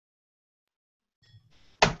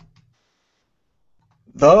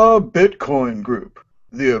The Bitcoin Group,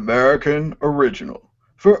 the American original.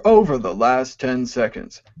 For over the last 10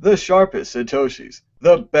 seconds, the sharpest Satoshis,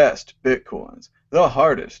 the best Bitcoins, the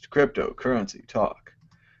hardest cryptocurrency talk.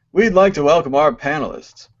 We'd like to welcome our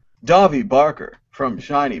panelists, Davi Barker from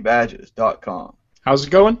ShinyBadges.com, How's it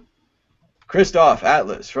going? Christoph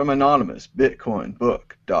Atlas from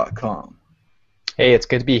AnonymousBitcoinBook.com, Hey, it's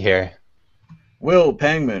good to be here. Will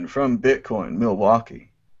Pangman from Bitcoin Milwaukee,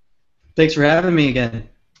 Thanks for having me again.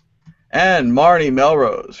 and Marnie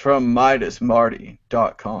Melrose from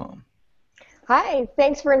MidasMarty.com. Hi,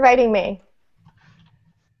 thanks for inviting me.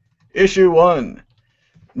 Issue 1.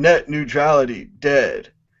 Net neutrality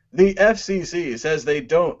dead. The FCC says they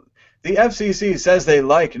don't. The FCC says they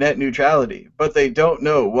like net neutrality, but they don't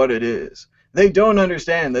know what it is. They don't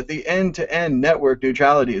understand that the end-to-end network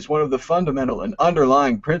neutrality is one of the fundamental and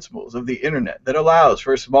underlying principles of the internet that allows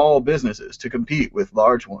for small businesses to compete with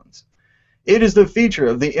large ones. It is the feature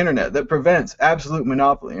of the internet that prevents absolute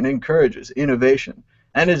monopoly and encourages innovation,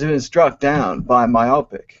 and has been struck down by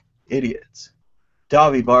myopic idiots.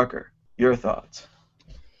 Davi Barker, your thoughts?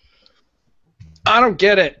 I don't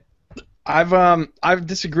get it. I've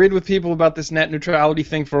disagreed with people about this net neutrality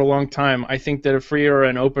thing for a long time. I think that a freer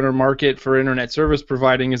and opener market for internet service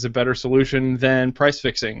providing is a better solution than price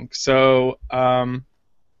fixing. So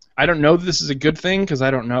I don't know that this is a good thing because I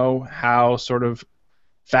don't know how sort of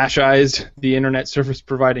fascized the internet service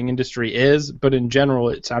providing industry is, but in general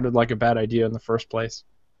it sounded like a bad idea in the first place.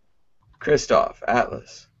 Christoph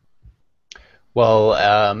Atlas. Well,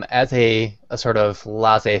 as a sort of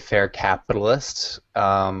laissez-faire capitalist,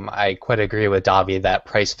 I quite agree with Davi that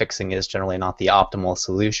price fixing is generally not the optimal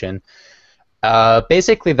solution.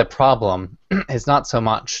 Basically, the problem is not so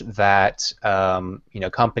much that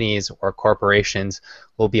companies or corporations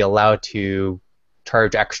will be allowed to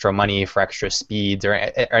charge extra money for extra speeds or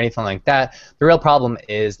anything like that. The real problem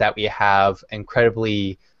is that we have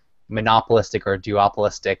incredibly monopolistic or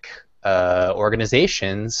duopolistic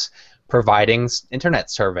organizations providing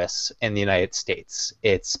internet service in the United States.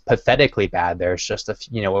 It's pathetically bad. There's just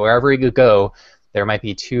wherever you go, there might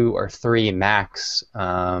be 2 or 3 max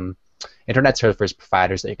internet service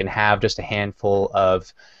providers that you can have. Just a handful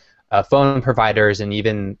of phone providers, and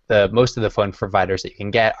even most of the phone providers that you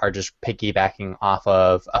can get are just piggybacking off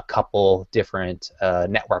of a couple different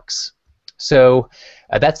networks. So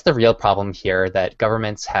that's the real problem here, that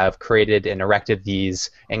governments have created and erected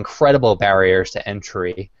these incredible barriers to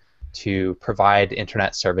entry to provide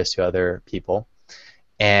internet service to other people,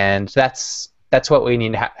 and that's what we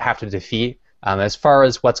need to have to defeat. As far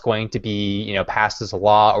as what's going to be passed as a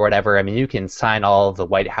law or whatever, I mean, you can sign all of the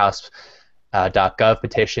White House .gov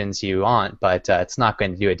petitions you want, but it's not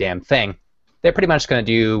going to do a damn thing. They're pretty much going to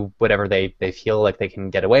do whatever they feel like they can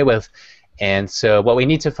get away with, and so what we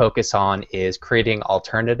need to focus on is creating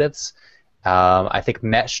alternatives. I think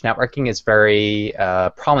mesh networking is very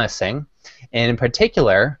promising, and in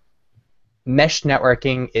particular, mesh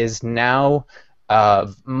networking is now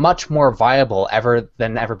much more viable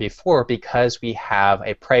than ever before because we have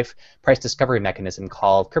a price discovery mechanism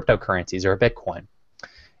called cryptocurrencies or Bitcoin.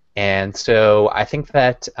 And so I think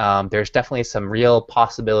that there's definitely some real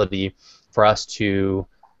possibility for us to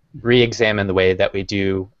re-examine the way that we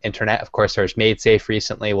do internet. Of course, there's MaidSafe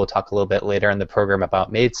recently. We'll talk a little bit later in the program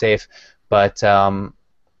about MaidSafe, but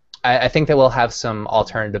I think that we'll have some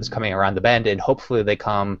alternatives coming around the bend, and hopefully they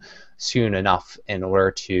come soon enough in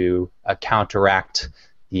order to counteract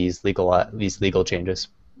these legal changes.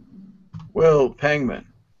 Will Pangman.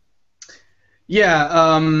 Yeah,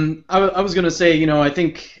 I was going to say, I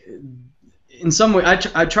think in some way,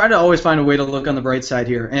 I try to always find a way to look on the bright side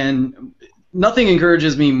here, and nothing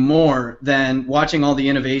encourages me more than watching all the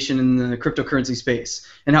innovation in the cryptocurrency space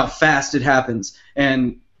and how fast it happens.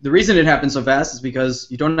 And the reason it happens so fast is because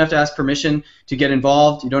you don't have to ask permission to get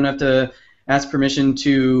involved. You don't have to ask permission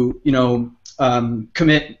to,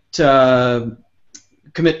 commit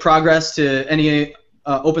progress to any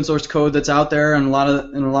open source code that's out there and a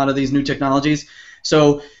lot of these new technologies.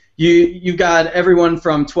 So you've got everyone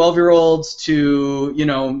from 12-year-olds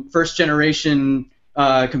to first generation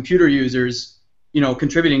computer users,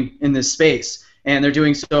 contributing in this space, and they're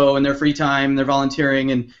doing so in their free time. They're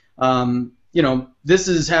volunteering, and this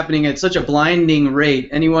is happening at such a blinding rate.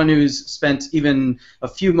 Anyone who's spent even a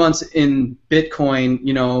few months in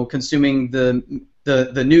Bitcoin, consuming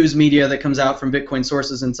the news media that comes out from Bitcoin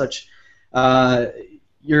sources and such,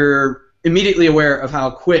 you're immediately aware of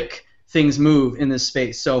how quick things move in this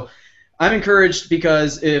space. So I'm encouraged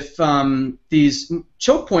because if these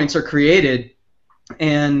choke points are created,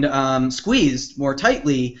 and squeezed more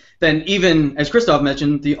tightly than even, as Christoph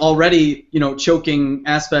mentioned, the already choking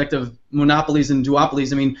aspect of monopolies and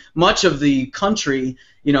duopolies. I mean, much of the country,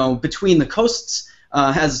 between the coasts,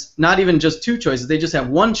 has not even just two choices; they just have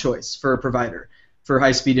one choice for a provider for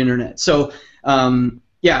high-speed internet. So,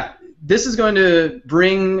 yeah, this is going to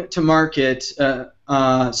bring to market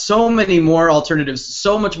so many more alternatives,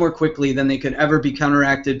 so much more quickly than they could ever be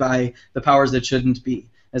counteracted by the powers that shouldn't be,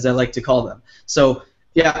 as I like to call them. So,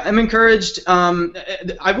 yeah, I'm encouraged.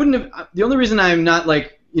 I wouldn't have. The only reason I'm not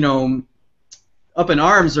up in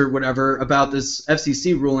arms or whatever about this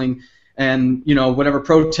FCC ruling and whatever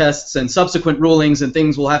protests and subsequent rulings and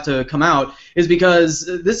things will have to come out is because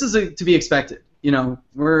this is to be expected.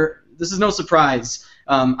 This is no surprise.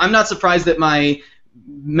 I'm not surprised that my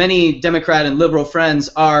many Democrat and liberal friends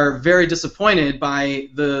are very disappointed by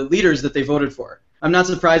the leaders that they voted for. I'm not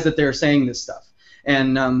surprised that they're saying this stuff.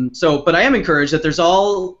 And but I am encouraged that there's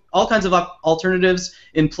all kinds of alternatives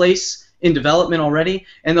in place in development already,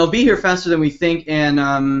 and they'll be here faster than we think.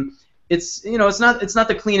 And it's not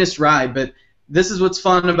the cleanest ride, but this is what's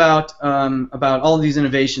fun about all of these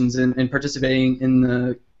innovations and participating in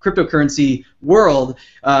the cryptocurrency world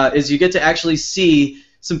is you get to actually see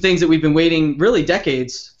some things that we've been waiting really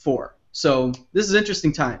decades for. So this is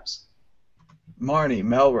interesting times. Marnie,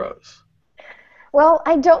 Melrose. Well,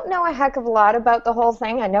 I don't know a heck of a lot about the whole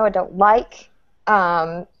thing. I know I don't like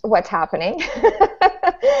what's happening.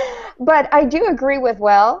 But I do agree with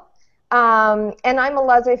Will. And I'm a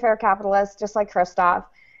laissez-faire capitalist, just like Christoph.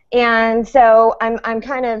 And so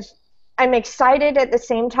I'm excited at the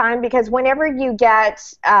same time, because whenever you get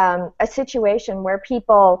a situation where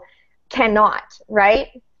people cannot, right,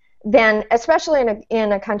 then especially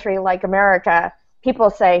in a country like America, people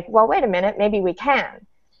say, well, wait a minute, maybe we can.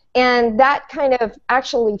 And that kind of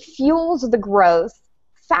actually fuels the growth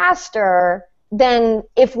faster than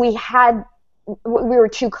if we were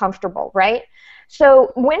too comfortable, right?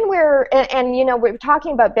 So when we're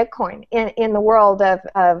talking about Bitcoin in the world of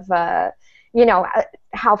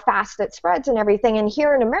how fast it spreads and everything, and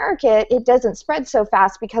here in America it doesn't spread so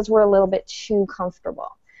fast because we're a little bit too comfortable.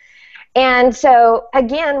 And so,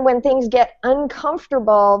 again, when things get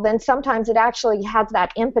uncomfortable, then sometimes it actually has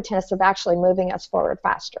that impetus of actually moving us forward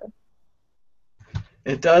faster.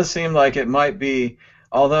 It does seem like it might be,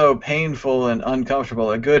 although painful and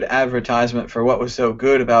uncomfortable, a good advertisement for what was so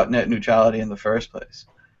good about net neutrality in the first place.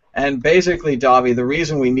 And basically, Dobby, the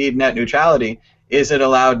reason we need net neutrality is it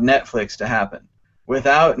allowed Netflix to happen.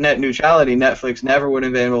 Without net neutrality, Netflix never would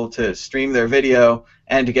have been able to stream their video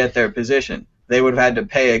and to get their position. They would have had to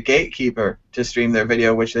pay a gatekeeper to stream their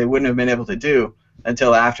video, which they wouldn't have been able to do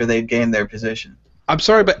until after they'd gained their position. I'm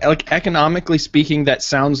sorry, but economically speaking, that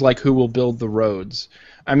sounds like who will build the roads.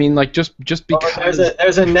 I mean, just because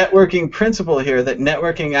there's a networking principle here that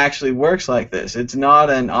networking actually works like this. It's not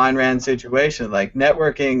an Ayn Rand situation. Like,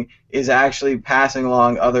 networking is actually passing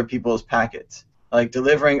along other people's packets. Like,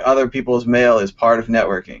 delivering other people's mail is part of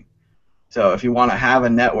networking. So if you want to have a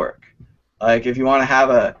network, like if you want to have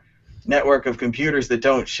a network of computers that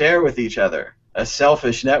don't share with each other, a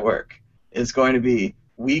selfish network is going to be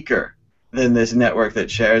weaker than this network that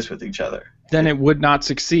shares with each other. Then it would not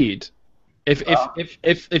succeed. If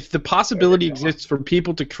the possibility exists for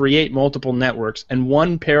people to create multiple networks and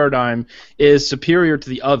one paradigm is superior to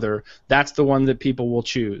the other, that's the one that people will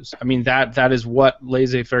choose. I mean, that is what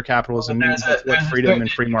laissez-faire capitalism means. That's what freedom and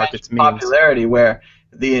free markets means. Popularity, where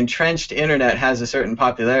the entrenched internet has a certain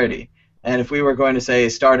popularity, and if we were going to say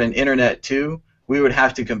start an internet 2, we would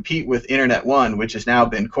have to compete with internet 1, which has now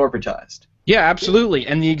been corporatized. Yeah, absolutely.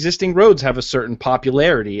 And the existing roads have a certain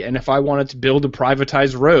popularity. And if I wanted to build a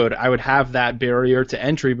privatized road, I would have that barrier to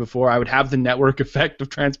entry before I would have the network effect of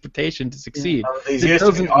transportation to succeed. These used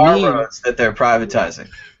to be our roads that they're privatizing.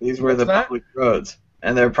 These were the public roads,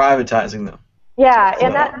 and they're privatizing them. Yeah,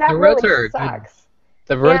 and that really sucks.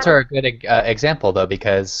 The roads are a good example, though,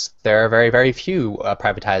 because there are very, very few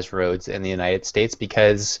privatized roads in the United States,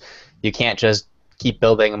 because you can't just keep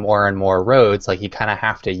building more and more roads. Like, you kind of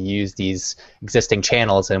have to use these existing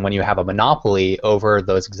channels, and when you have a monopoly over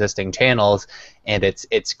those existing channels, and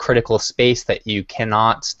it's critical space that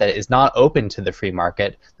is not open to the free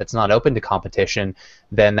market, that's not open to competition,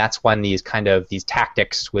 then that's when these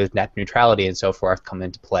tactics with net neutrality and so forth come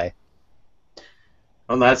into play.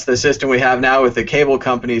 Well, that's the system we have now, with the cable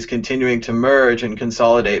companies continuing to merge and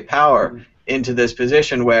consolidate power into this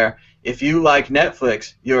position where if you like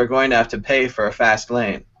Netflix, you are going to have to pay for a fast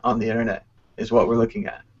lane on the internet, is what we're looking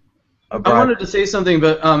at. I wanted to say something,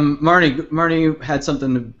 but Marnie had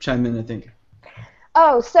something to chime in, I think.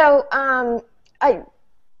 Oh, so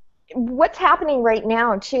what's happening right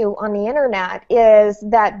now, too, on the internet is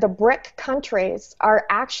that the BRIC countries are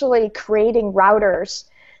actually creating routers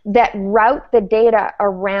that route the data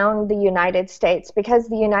around the United States, because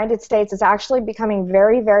the United States is actually becoming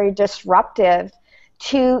very, very disruptive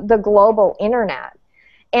to the global internet.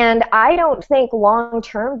 And I don't think long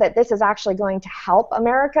term that this is actually going to help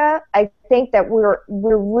America. I think that we're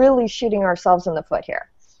really shooting ourselves in the foot here.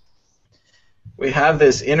 We have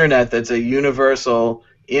this internet that's a universal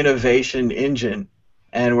innovation engine,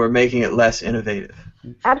 and we're making it less innovative.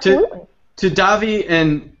 Absolutely. To Davi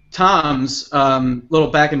and Tom's little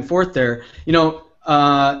back and forth there,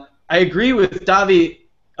 I agree with Davi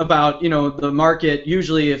about the market.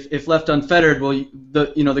 Usually, if left unfettered, well,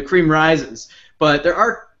 the cream rises. But there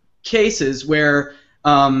are cases where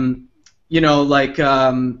I'm not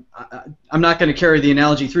going to carry the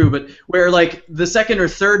analogy through, but where like the second or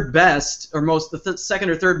third best or the second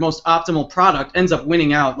or third most optimal product ends up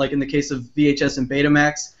winning out, like in the case of VHS and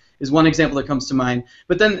Betamax is one example that comes to mind.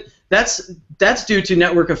 But then that's due to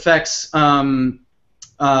network effects growing,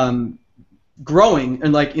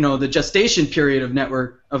 and the gestation period of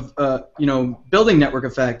building network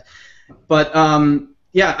effect. But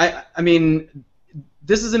I mean,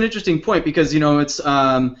 this is an interesting point because it's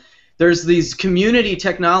there's these community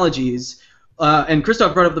technologies, and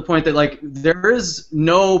Christoph brought up the point that there's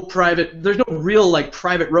no real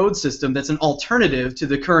private road system that's an alternative to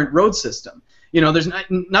the current road system. There's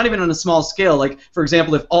not even on a small scale. Like, for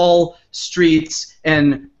example, if all streets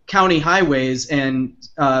and county highways and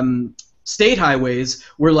state highways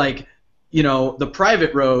were the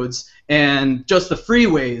private roads, and just the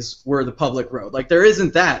freeways were the public road. There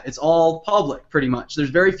isn't that. It's all public, pretty much. There's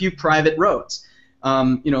very few private roads.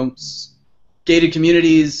 Gated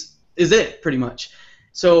communities is it, pretty much.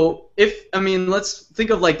 So let's think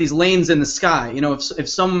of these lanes in the sky. If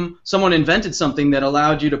someone invented something that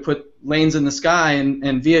allowed you to put lanes in the sky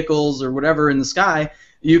and vehicles or whatever in the sky,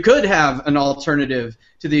 you could have an alternative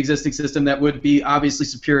to the existing system that would be obviously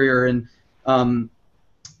superior and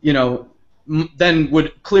then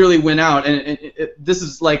would clearly win out. And this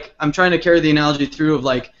is I'm trying to carry the analogy through of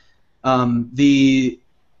the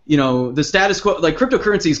status quo.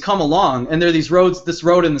 Cryptocurrencies come along, and there are these roads, this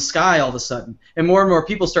road in the sky all of a sudden, and more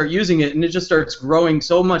people start using it, and it just starts growing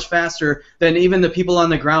so much faster than even the people on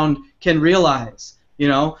the ground can realize.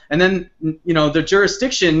 And then the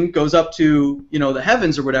jurisdiction goes up to the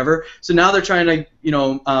heavens or whatever. So now they're trying to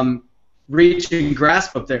reach and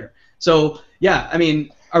grasp up there. So yeah,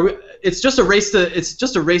 it's just a race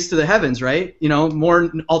to the heavens, right?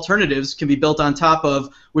 More alternatives can be built on top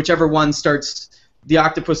of whichever one starts. The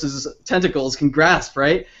octopus's tentacles can grasp,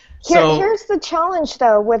 right? Here's the challenge,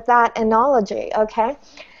 though, with that analogy, okay?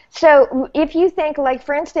 So if you think,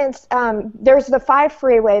 for instance, there's the 5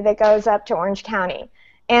 freeway that goes up to Orange County,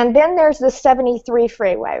 and then there's the 73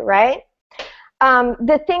 freeway, right?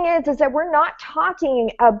 The thing is that we're not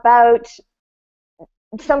talking about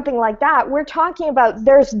something like that. We're talking about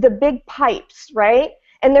there's the big pipes, right?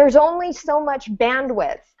 And there's only so much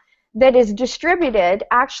bandwidth that is distributed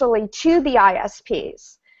actually to the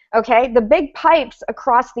ISPs. Okay, the big pipes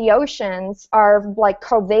across the oceans are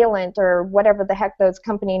Covalent or whatever the heck those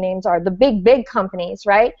company names are, the big companies,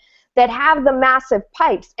 right, that have the massive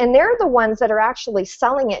pipes, and they're the ones that are actually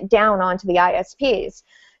selling it down onto the ISPs.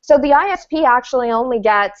 So the ISP actually only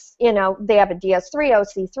gets, they have a DS3,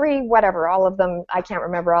 OC3, whatever, all of them, I can't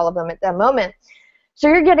remember all of them at the moment. So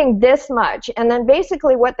you're getting this much, and then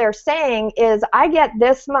basically what they're saying is I get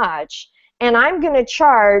this much, and I'm going to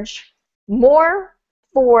charge more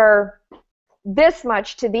for this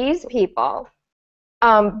much to these people,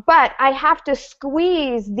 but I have to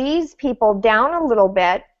squeeze these people down a little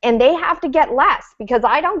bit, and they have to get less because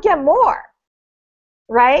I don't get more,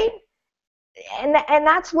 right? And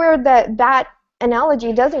that's where that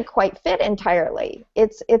analogy doesn't quite fit entirely.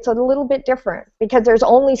 It's a little bit different because there's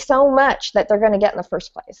only so much that they're going to get in the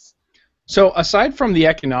first place. So aside from the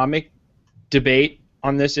economic debate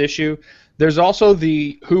on this issue, there's also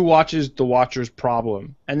the who watches the watchers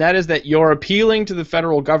problem, and that is that you're appealing to the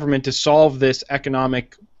federal government to solve this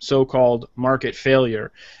economic so-called market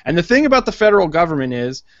failure. And the thing about the federal government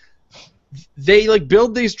is they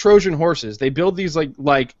build these Trojan horses. They build these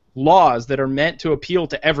like laws that are meant to appeal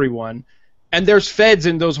to everyone. And there's feds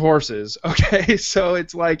in those horses, okay? So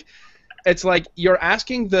it's like you're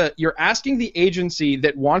asking the agency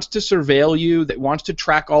that wants to surveil you, that wants to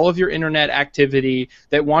track all of your internet activity,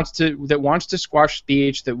 that wants to squash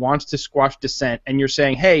speech, that wants to squash dissent, and you're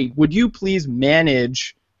saying, hey, would you please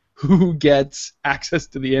manage who gets access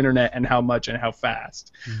to the internet and how much and how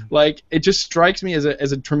fast. Like, it just strikes me as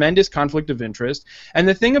a tremendous conflict of interest. And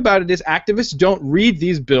the thing about it is activists don't read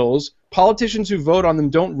these bills. Politicians who vote on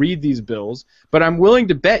them don't read these bills. But I'm willing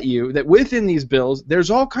to bet you that within these bills,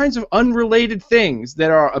 there's all kinds of unrelated things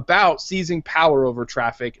that are about seizing power over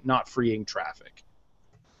traffic, not freeing traffic.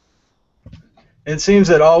 It seems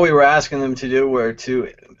that all we were asking them to do were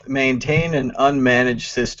to maintain an unmanaged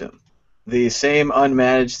system. The same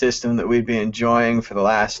unmanaged system that we'd be enjoying for the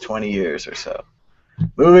last 20 years or so.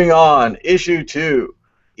 Moving on, issue 2.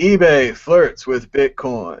 eBay flirts with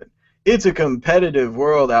Bitcoin. It's a competitive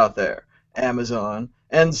world out there, Amazon,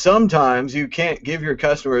 and sometimes you can't give your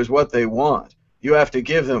customers what they want. You have to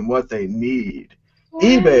give them what they need.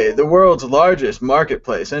 eBay, the world's largest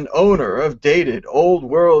marketplace and owner of dated,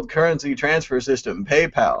 old-world currency transfer system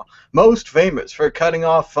PayPal, most famous for cutting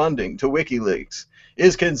off funding to WikiLeaks,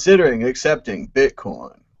 is considering accepting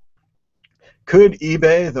Bitcoin. Could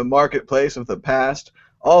eBay, the marketplace of the past,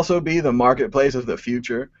 also be the marketplace of the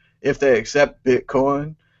future if they accept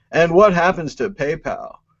Bitcoin? And what happens to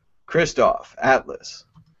PayPal? Christoph, Atlas.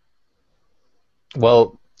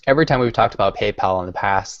 Well, every time we've talked about PayPal in the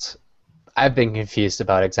past, I've been confused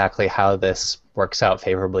about exactly how this works out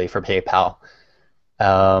favorably for PayPal.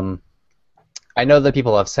 I know that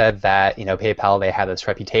people have said that, you know, PayPal, they have this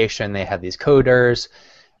reputation, they have these coders,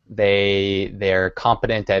 they're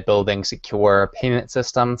competent at building secure payment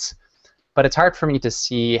systems, but it's hard for me to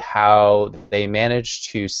see how they manage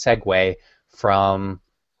to segue from,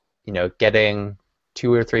 you know, getting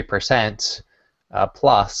 2 or 3%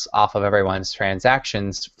 plus off of everyone's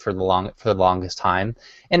transactions for the longest time,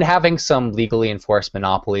 and having some legally enforced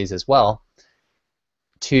monopolies as well,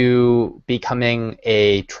 to becoming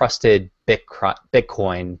a trusted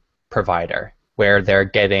Bitcoin provider, where they're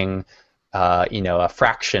getting, you know, a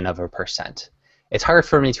fraction of a percent. It's hard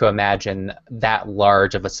for me to imagine that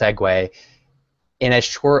large of a segue in as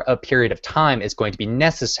short a period of time is going to be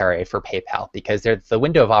necessary for PayPal, because the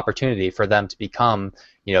window of opportunity for them to become,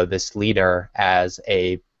 you know, this leader as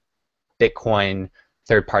a Bitcoin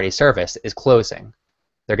third-party service is closing.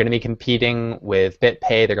 They're going to be competing with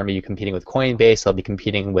Bitpay. They're going to be competing with Coinbase. They'll be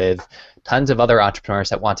competing with tons of other entrepreneurs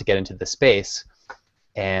that want to get into the space.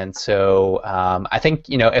 And so I think,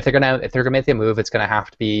 you know, if they're gonna make the move, it's going to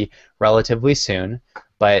have to be relatively soon.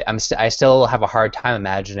 But I still have a hard time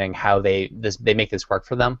imagining how they make this work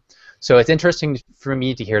for them. So it's interesting for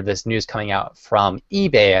me to hear this news coming out from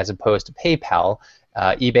eBay as opposed to PayPal.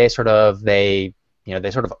 eBay sort of they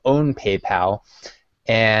sort of own PayPal,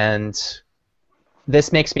 and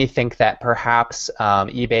this makes me think that perhaps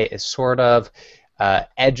eBay is sort of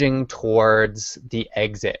edging towards the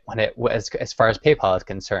exit as far as PayPal is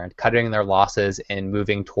concerned, cutting their losses and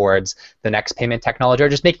moving towards the next payment technology, or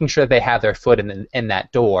just making sure they have their foot in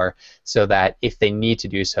that door, so that if they need to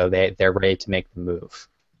do so, they're ready to make the move.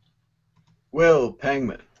 Will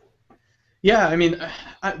Pangman. Yeah, I mean,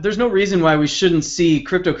 there's no reason why we shouldn't see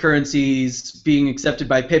cryptocurrencies being accepted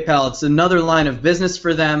by PayPal. It's another line of business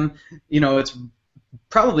for them. You know, it's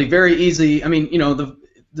probably very easy. I mean, you know,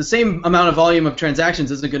 the same amount of volume of transactions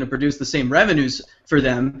isn't going to produce the same revenues for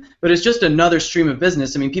them, but it's just another stream of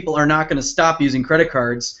business. I mean, people are not going to stop using credit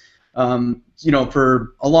cards, you know,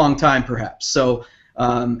 for a long time, perhaps. So,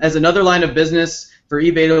 as another line of business for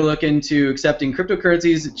eBay to look into accepting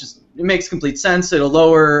cryptocurrencies, it makes complete sense. It'll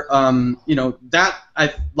lower, you know, that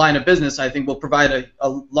line of business, I think, will provide a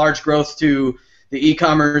large growth to the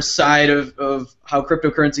e-commerce side of how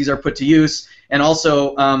cryptocurrencies are put to use, and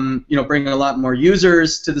also, you know, bringing a lot more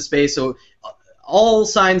users to the space. So all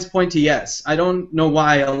signs point to yes. I don't know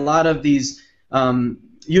why a lot of these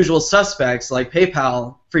usual suspects, like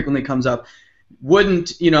PayPal frequently comes up,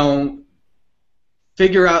 wouldn't, you know,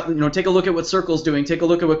 figure out, you know, take a look at what Circle's doing, take a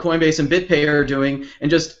look at what Coinbase and Bitpay are doing, and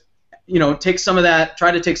just, you know, try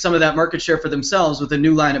to take some of that market share for themselves with a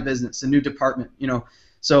new line of business, a new department, you know.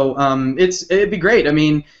 So it'd be great. I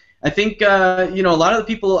mean, I think, you know, a lot of the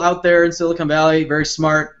people out there in Silicon Valley, very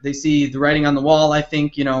smart. They see the writing on the wall. I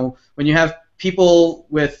think, you know, when you have people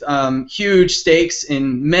with huge stakes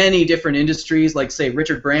in many different industries, like, say,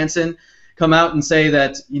 Richard Branson, come out and say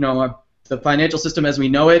that, you know, the financial system as we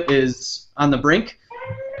know it is on the brink,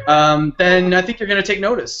 then I think you're going to take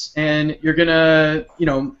notice, and you're going to, you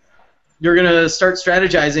know, start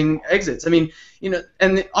strategizing exits. I mean, you know,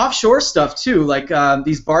 and the offshore stuff too, like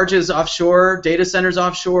these barges offshore, data centers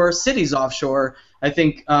offshore, cities offshore. I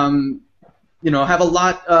think, you know, have a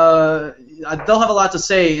lot. They'll have a lot to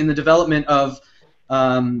say in the development of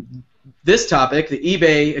this topic, the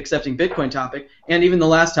eBay accepting Bitcoin topic, and even the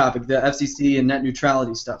last topic, the FCC and net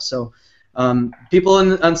neutrality stuff. So, People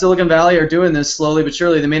on Silicon Valley are doing this slowly but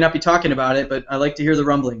surely. They may not be talking about it, but I like to hear the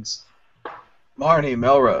rumblings. Marnie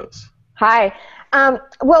Melrose. Hi.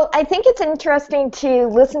 Well, I think it's interesting to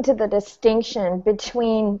listen to the distinction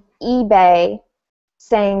between eBay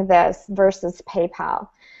saying this versus PayPal,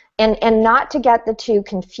 and not to get the two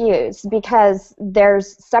confused, because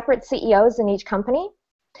there's separate CEOs in each company,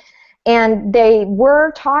 and they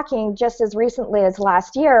were talking just as recently as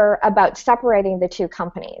last year about separating the two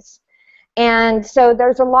companies. And so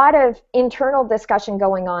there's a lot of internal discussion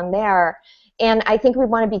going on there. And I think we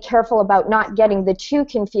want to be careful about not getting the two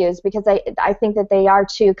confused, because I think that they are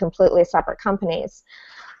two completely separate companies.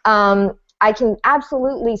 I can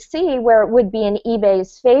absolutely see where it would be in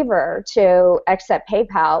eBay's favor to accept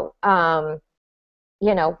PayPal.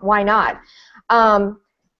 You know, why not?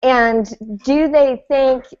 And do they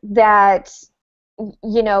think that,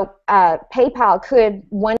 you know, PayPal could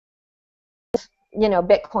one, you know,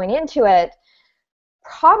 Bitcoin into it?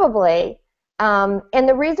 Probably. And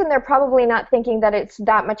the reason they're probably not thinking that it's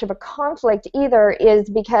that much of a conflict either is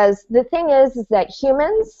because the thing is that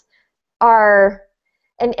humans are,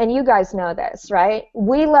 and you guys know this, right?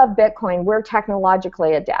 We love Bitcoin. We're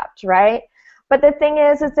technologically adept, right? But the thing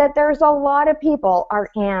is that there's a lot of people, our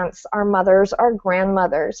aunts, our mothers, our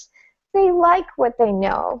grandmothers, they like what they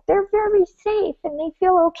know. They're very safe and they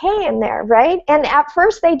feel okay in there, right? And at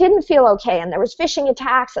first they didn't feel okay, and there was phishing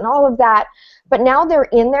attacks and all of that. But now they're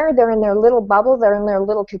in there, they're in their little bubble, they're in their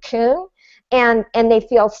little cocoon, and they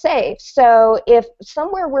feel safe. So if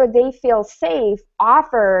somewhere where they feel safe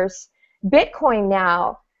offers Bitcoin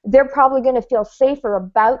now, they're probably going to feel safer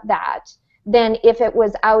about that than if it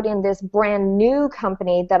was out in this brand new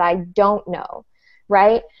company that I don't know,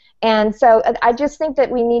 right? And so I just think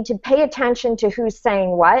that we need to pay attention to who's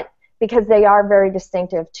saying what, because they are very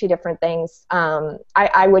distinctive, two different things.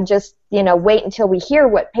 I would just, you know, wait until we hear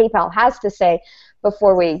what PayPal has to say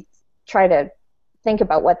before we try to think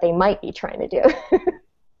about what they might be trying to do.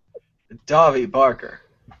 Davi Barker.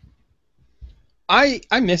 I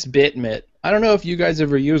miss BitMit. I don't know if you guys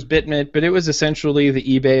ever used BitMit, but it was essentially the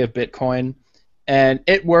eBay of Bitcoin, and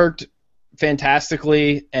it worked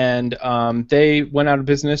fantastically, and they went out of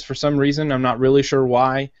business for some reason. I'm not really sure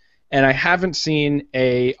why, and I haven't seen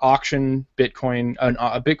a Bitcoin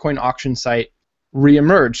auction site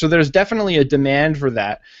reemerge. So there's definitely a demand for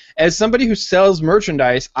that. As somebody who sells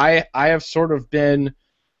merchandise, I have sort of been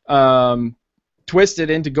twisted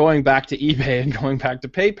into going back to eBay and going back to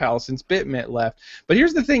PayPal since BitMit left. But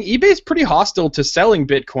here's the thing, eBay's pretty hostile to selling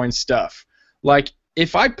Bitcoin stuff. Like,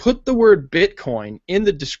 if I put the word Bitcoin in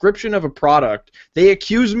the description of a product, they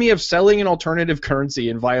accuse me of selling an alternative currency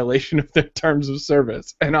in violation of their terms of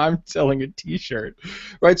service, and I'm selling a t-shirt,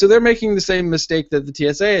 right? So they're making the same mistake that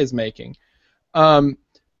the TSA is making. But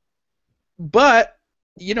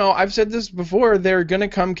you know, I've said this before, they're going to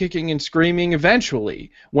come kicking and screaming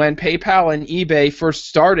eventually. When PayPal and eBay first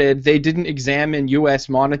started, they didn't examine U.S.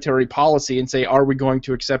 monetary policy and say, are we going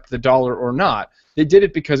to accept the dollar or not? They did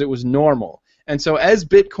it because it was normal. And so as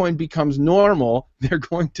Bitcoin becomes normal, they're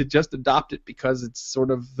going to just adopt it because it's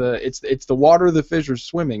sort of it's the water the fish are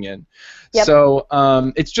swimming in. Yep. So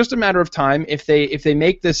it's just a matter of time. If they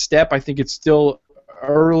make this step, I think it's still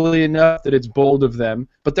early enough that it's bold of them,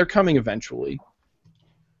 but they're coming eventually.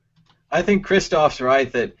 I think Christoph's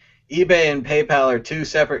right that eBay and PayPal are two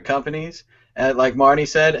separate companies, like Marnie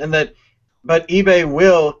said, but eBay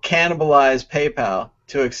will cannibalize PayPal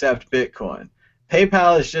to accept Bitcoin.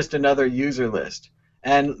 PayPal is just another user list.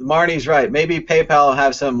 And Marnie's right. Maybe PayPal will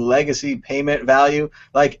have some legacy payment value,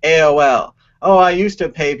 like AOL. Oh, I used to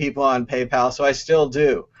pay people on PayPal, so I still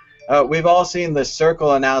do. We've all seen the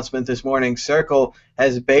Circle announcement this morning. Circle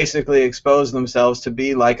has basically exposed themselves to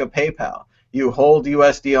be like a PayPal. You hold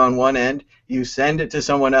USD on one end, you send it to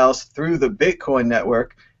someone else through the Bitcoin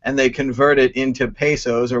network, and they convert it into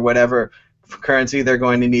pesos or whatever currency they're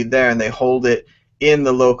going to need there, and they hold it in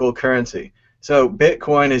the local currency. So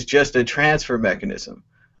Bitcoin is just a transfer mechanism.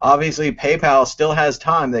 Obviously, PayPal still has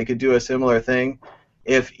time. They could do a similar thing.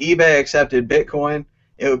 If eBay accepted Bitcoin,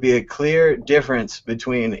 it would be a clear difference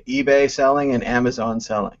between eBay selling and Amazon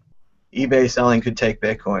selling. eBay selling could take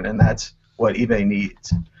Bitcoin, and that's what eBay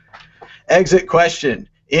needs. Exit question.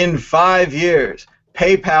 In 5 years,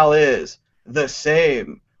 PayPal is the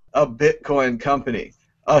same, a Bitcoin company,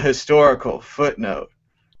 a historical footnote.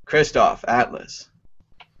 Christoph, Atlas.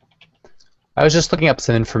 I was just looking up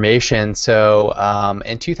some information. So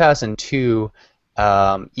in 2002,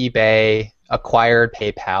 eBay acquired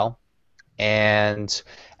PayPal, and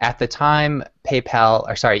at the time,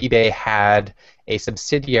 eBay had a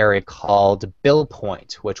subsidiary called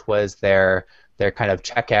BillPoint, which was their kind of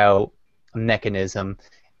checkout mechanism,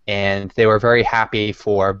 and they were very happy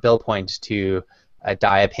for BillPoint to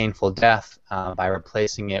die a painful death by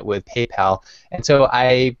replacing it with PayPal. And so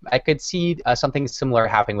I could see something similar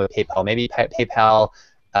happening with PayPal. Maybe PayPal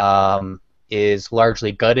is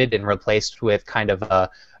largely gutted and replaced with kind of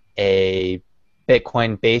a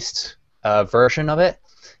Bitcoin-based version of it.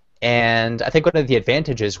 And I think one of the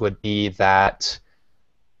advantages would be that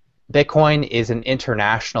Bitcoin is an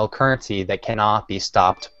international currency that cannot be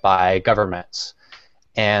stopped by governments.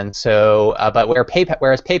 And so,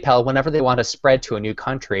 whereas PayPal, whenever they want to spread to a new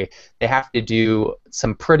country, they have to do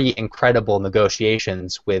some pretty incredible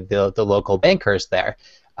negotiations with the local bankers there.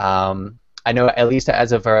 I know, at least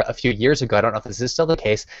as of a few years ago, I don't know if this is still the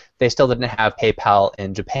case, they still didn't have PayPal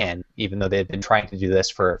in Japan, even though they've been trying to do this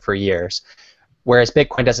for years. Whereas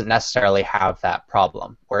Bitcoin doesn't necessarily have that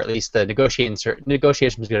problem, or at least the negotiations are going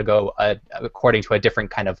to go according to a different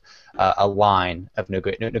kind of a line of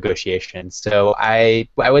negotiations. So I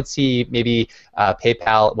would see maybe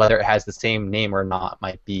PayPal, whether it has the same name or not,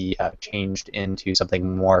 might be changed into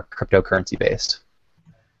something more cryptocurrency based.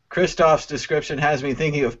 Christoph's description has me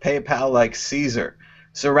thinking of PayPal like Caesar,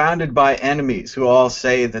 surrounded by enemies who all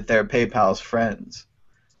say that they're PayPal's friends.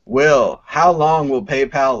 Will, how long will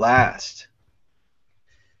PayPal last?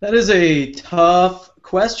 That is a tough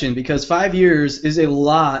question because 5 years is a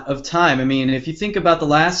lot of time. I mean, if you think about the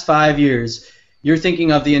last 5 years, you're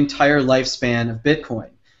thinking of the entire lifespan of Bitcoin.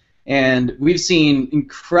 And we've seen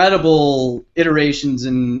incredible iterations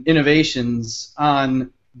and innovations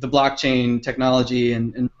on the blockchain technology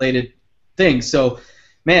and related things. So,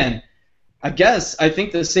 man, I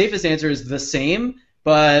think the safest answer is the same,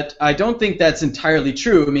 but I don't think that's entirely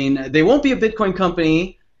true. I mean, they won't be a Bitcoin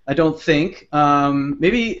company, I don't think.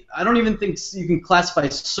 Maybe I don't even think you can classify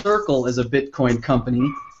Circle as a Bitcoin company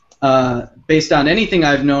based on anything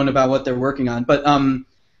I've known about what they're working on. But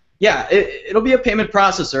yeah, it'll be a payment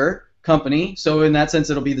processor company, so in that sense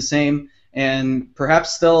it'll be the same. And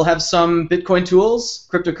perhaps they'll have some Bitcoin tools,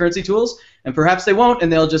 cryptocurrency tools, and perhaps they won't, and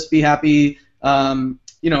they'll just be happy, to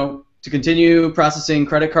continue processing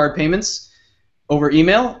credit card payments over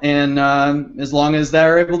email, and as long as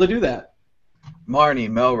they're able to do that. Marnie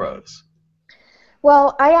Melrose.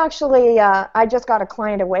 Well, I actually I just got a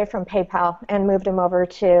client away from PayPal and moved him over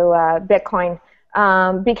to Bitcoin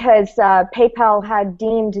because PayPal had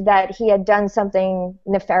deemed that he had done something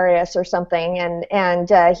nefarious or something, and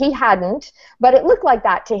he hadn't, but it looked like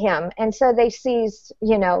that to him, and so they seized,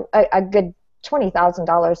 a good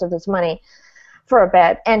 $20,000 of his money for a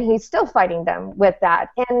bit, and he's still fighting them with that.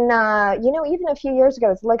 And even a few years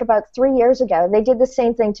ago, it's like about 3 years ago, they did the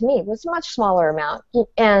same thing to me. It was a much smaller amount,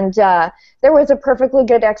 and there was a perfectly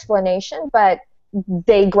good explanation, but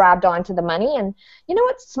they grabbed onto the money. And you know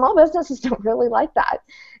what? Small businesses don't really like that.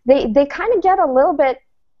 They kind of get a little bit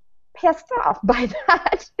pissed off by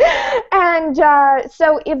that. And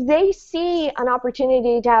so if they see an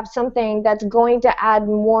opportunity to have something that's going to add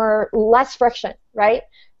less friction, right?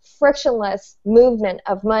 Frictionless movement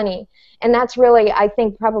of money, and that's really, I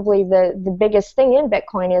think, probably the biggest thing in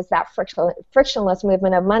Bitcoin is that frictionless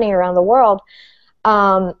movement of money around the world.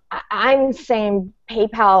 I'm saying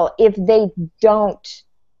PayPal, if they don't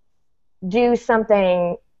do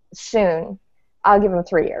something soon, I'll give them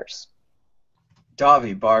 3 years.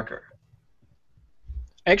 Davi Barker.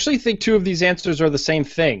 I actually think two of these answers are the same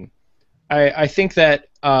thing. I think that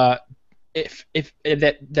that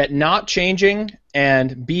not changing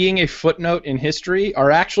and being a footnote in history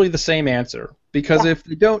are actually the same answer. Because if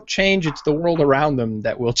they don't change, it's the world around them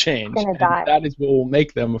that will change. And that is what will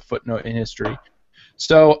make them a footnote in history.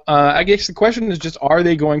 So I guess the question is just, are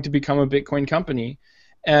they going to become a Bitcoin company?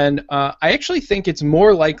 And I actually think it's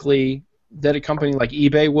more likely that a company like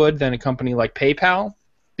eBay would than a company like PayPal,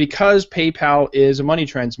 because PayPal is a money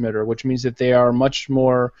transmitter, which means that they are much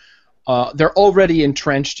more they're already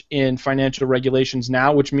entrenched in financial regulations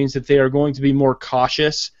now, which means that they are going to be more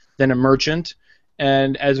cautious than a merchant,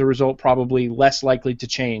 and as a result, probably less likely to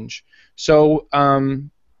change. So,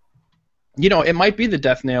 it might be the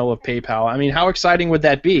death knell of PayPal. I mean, how exciting would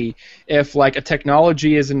that be if, like, a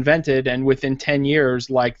technology is invented and within 10 years,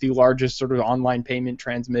 like, the largest sort of online payment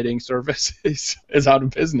transmitting service is out of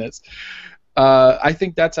business? I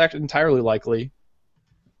think that's actually entirely likely.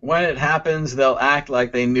 When it happens, they'll act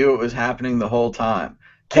like they knew it was happening the whole time.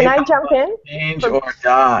 Can I jump in? Change or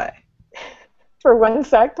die. For 1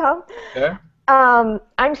 sec, Tom? Sure.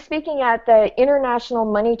 I'm speaking at the International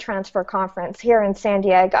Money Transfer Conference here in San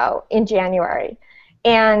Diego in January.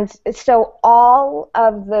 And so all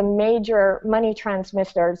of the major money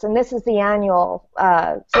transmitters, and this is the annual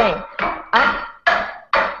thing,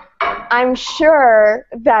 I'm sure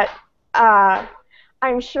that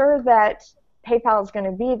PayPal is going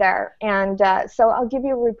to be there. And so I'll give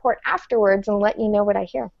you a report afterwards and let you know what I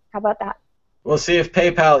hear. How about that? We'll see if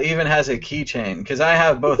PayPal even has a keychain, because I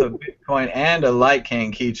have both a Bitcoin and a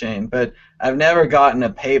Litecoin keychain, but I've never gotten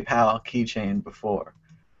a PayPal keychain before.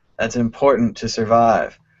 That's important to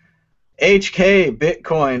survive.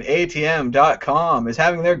 HKBitcoinATM.com is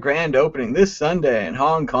having their grand opening this Sunday in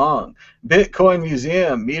Hong Kong. Bitcoin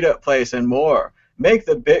Museum, meetup place, and more. Make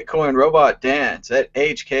the Bitcoin robot dance at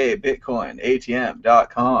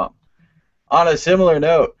HKBitcoinATM.com. On a similar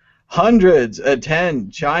note, hundreds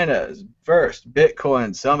attend China's first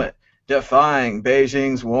Bitcoin summit, defying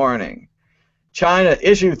Beijing's warning. China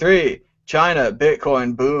Issue 3, China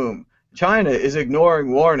Bitcoin boom. China is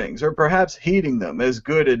ignoring warnings, or perhaps heeding them as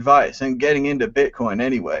good advice and getting into Bitcoin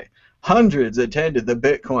anyway. Hundreds attended the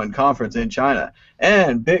Bitcoin conference in China,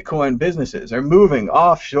 and Bitcoin businesses are moving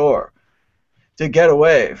offshore to get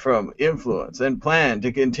away from influence and plan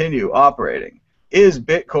to continue operating. Is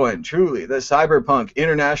Bitcoin truly the cyberpunk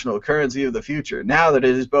international currency of the future now that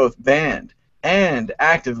it is both banned and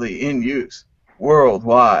actively in use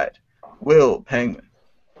worldwide? Will Penguin.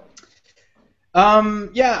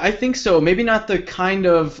 Yeah, I think so. Maybe not the kind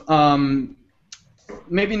of,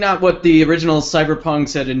 maybe not what the original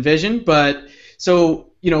cyberpunks had envisioned, but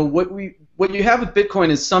so, you know, what you have with Bitcoin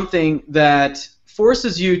is something that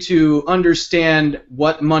forces you to understand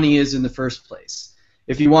what money is in the first place.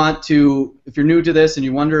 If you're new to this and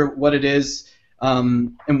you wonder what it is,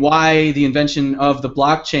 and why the invention of the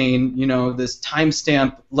blockchain, you know, this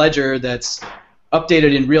timestamp ledger that's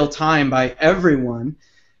updated in real time by everyone,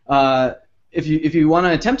 if you want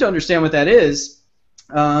to attempt to understand what that is,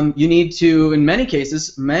 you need to, in many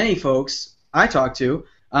cases, many folks I talk to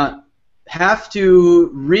have to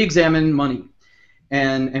re-examine money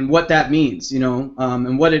and what that means, you know,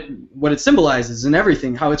 and what it symbolizes and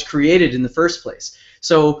everything, how it's created in the first place.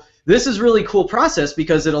 So this is really cool process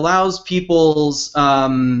because it allows people's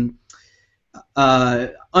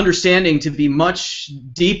understanding to be much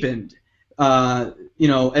deepened, you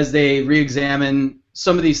know, as they re-examine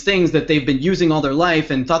some of these things that they've been using all their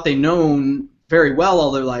life and thought they known very well all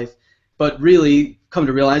their life, but really come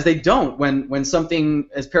to realize they don't when something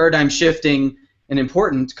as paradigm shifting and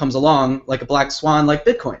important comes along, like a black swan like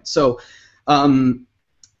Bitcoin. So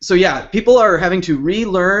yeah, people are having to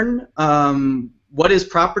relearn what is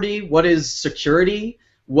property, what is security,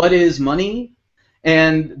 what is money,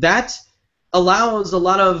 and that allows a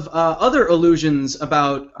lot of other illusions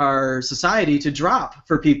about our society to drop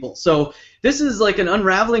for people. So this is like an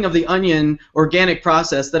unraveling of the onion organic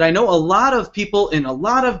process that I know a lot of people in a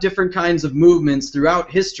lot of different kinds of movements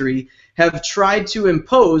throughout history have tried to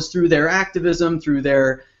impose through their activism, through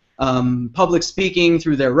their public speaking,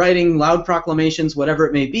 through their writing, loud proclamations, whatever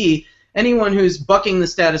it may be. Anyone who's bucking the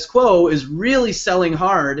status quo is really selling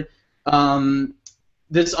hard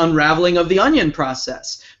this unraveling of the onion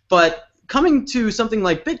process. But coming to something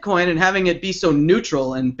like Bitcoin and having it be so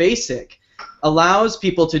neutral and basic allows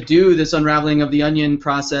people to do this unraveling of the onion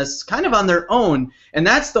process kind of on their own, and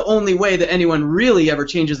that's the only way that anyone really ever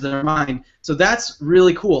changes their mind. So that's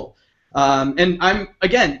really cool. And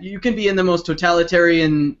again, you can be in the most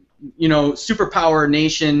totalitarian, you know, superpower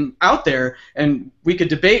nation out there, and we could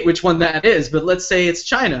debate which one that is, but let's say it's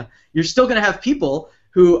China. You're still going to have people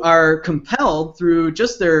who are compelled through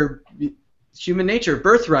just their human nature,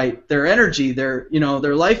 birthright, their energy, their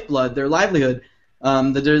lifeblood, their livelihood,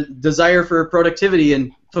 the desire for productivity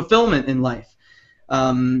and fulfillment in life,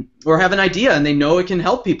 or have an idea and they know it can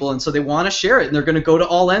help people, and so they want to share it, and they're going to go to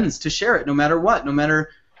all ends to share it, no matter what, no matter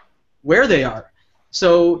where they are.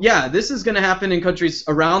 So yeah, this is going to happen in countries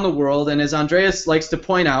around the world, and as Andreas likes to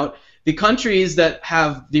point out, the countries that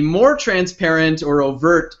have the more transparent or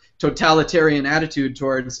overt totalitarian attitude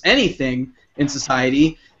towards anything in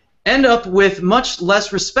society end up with much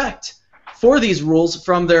less respect for these rules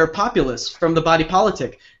from their populace, from the body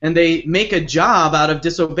politic, and they make a job out of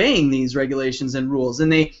disobeying these regulations and rules,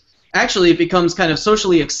 and they actually, it becomes kind of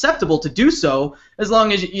socially acceptable to do so, as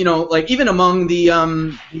long as, you know, like even among the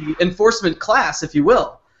enforcement class, if you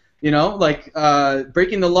will, you know, like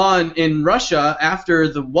breaking the law in Russia after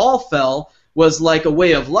the wall fell was like a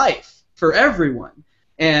way of life for everyone.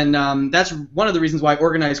 And that's one of the reasons why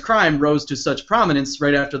organized crime rose to such prominence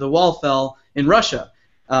right after the wall fell in Russia.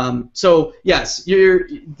 So yes,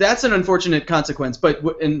 that's an unfortunate consequence. But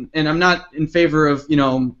and I'm not in favor of, you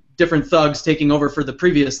know, different thugs taking over for the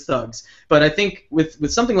previous thugs. But I think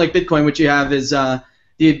with something like Bitcoin, what you have is the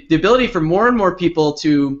ability for more and more people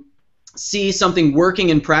to see something working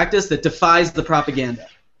in practice that defies the propaganda,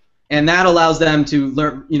 and that allows them to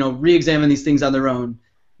learn, you know, re-examine these things on their own.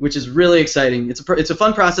 which is really exciting. It's a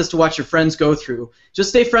fun process to watch your friends go through. Just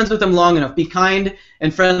stay friends with them long enough. Be kind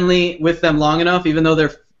and friendly with them long enough, even though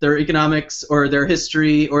their economics or their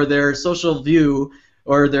history or their social view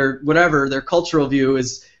or their whatever, their cultural view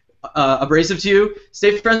is abrasive to you.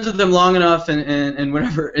 Stay friends with them long enough and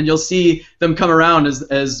whatever, and you'll see them come around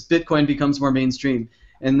as Bitcoin becomes more mainstream.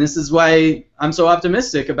 And this is why I'm so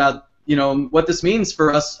optimistic about what this means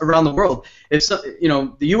for us around the world. If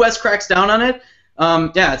the U.S. cracks down on it,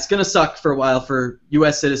 yeah, it's gonna suck for a while for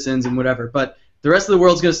U.S. citizens and whatever. But the rest of the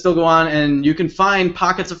world's gonna still go on, and you can find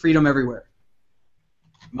pockets of freedom everywhere.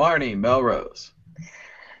 Marnie Melrose.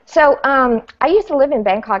 So I used to live in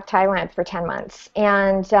Bangkok, Thailand for 10 months,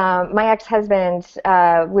 and my ex-husband,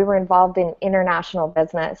 we were involved in international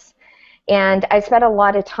business, and I spent a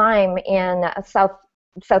lot of time in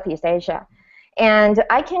Southeast Asia. And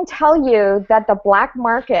I can tell you that the black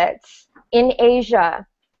markets in Asia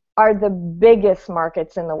are the biggest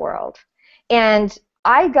markets in the world. And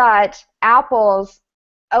I got Apple's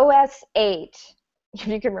OS 8, if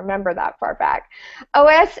you can remember that far back,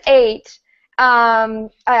 OS 8,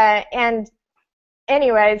 and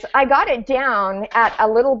anyways, I got it down at a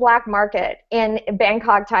little black market in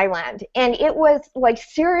Bangkok, Thailand, and it was like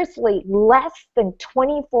seriously less than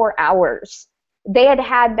 24 hours. They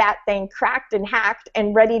had that thing cracked and hacked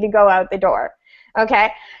and ready to go out the door.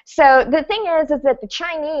 Okay, so the thing is that the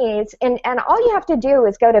Chinese, and all you have to do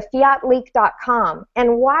is go to fiatleak.com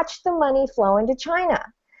and watch the money flow into China.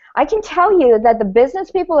 I can tell you that the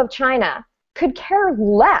business people of China could care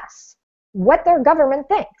less what their government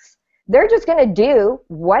thinks. They're just going to do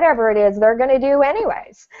whatever it is they're going to do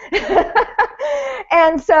anyways.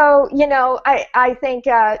 And so, I think,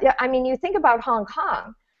 I mean, you think about Hong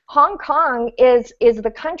Kong. Hong Kong is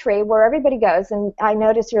the country where everybody goes, and I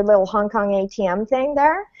notice your little Hong Kong ATM thing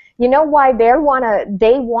there. You know why they want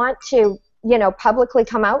to publicly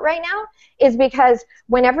come out right now is because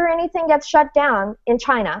whenever anything gets shut down in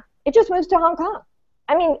China, it just moves to Hong Kong.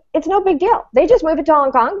 I mean, it's no big deal. They just move it to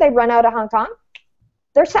Hong Kong. They run out of Hong Kong.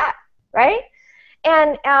 They're set, right?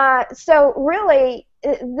 And so really,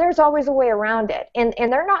 there's always a way around it, and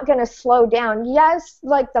they're not going to slow down. Yes,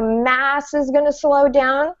 like the mass is going to slow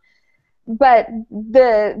down, but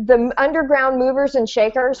the underground movers and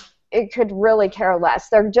shakers, it could really care less.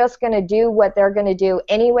 They're just going to do what they're going to do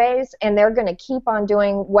anyways, and they're going to keep on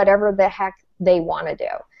doing whatever the heck they want to do.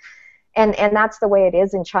 And that's the way it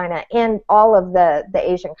is in China and all of the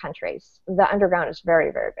Asian countries. The underground is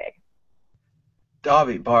very, very big.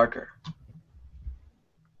 Davi Barker.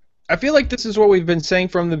 I feel like this is what we've been saying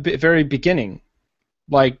from the very beginning.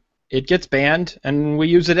 Like, it gets banned, and we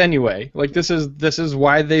use it anyway. Like, this is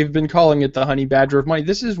why they've been calling it the honey badger of money.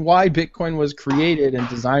 This is why Bitcoin was created and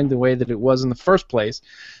designed the way that it was in the first place,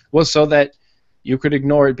 was so that you could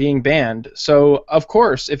ignore it being banned. So, of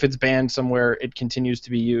course, if it's banned somewhere, it continues to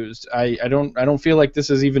be used. I don't feel like this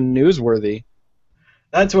is even newsworthy.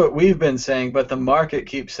 That's what we've been saying, but the market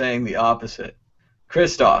keeps saying the opposite.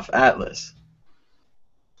 Christoph, Atlas.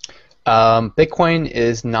 Bitcoin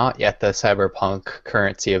is not yet the cyberpunk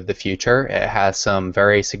currency of the future. It has some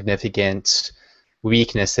very significant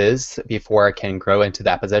weaknesses before it can grow into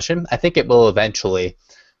that position. I think it will eventually,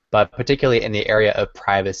 but particularly in the area of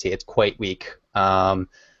privacy, it's quite weak.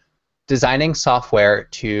 Designing software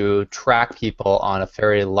to track people on a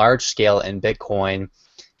very large scale in Bitcoin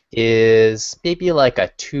is maybe like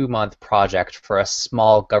a 2-month project for a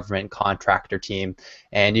small government contractor team,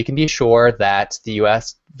 and you can be sure that the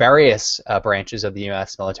U.S. various branches of the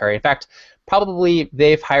U.S. military, in fact, probably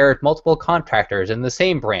they've hired multiple contractors in the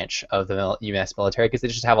same branch of the U.S. military because they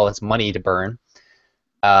just have all this money to burn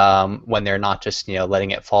when they're not just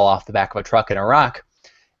letting it fall off the back of a truck in Iraq.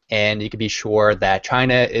 And you can be sure that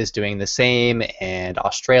China is doing the same, and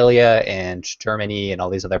Australia and Germany and all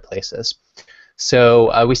these other places.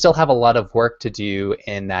 So we still have a lot of work to do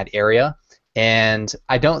in that area, and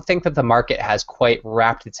I don't think that the market has quite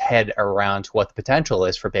wrapped its head around what the potential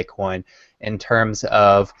is for Bitcoin in terms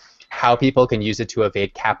of how people can use it to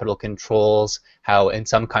evade capital controls, how in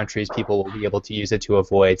some countries people will be able to use it to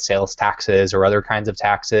avoid sales taxes or other kinds of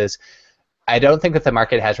taxes. I don't think that the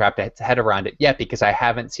market has wrapped its head around it yet because I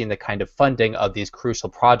haven't seen the kind of funding of these crucial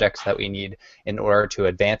projects that we need in order to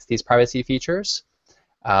advance these privacy features.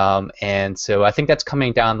 And so I think that's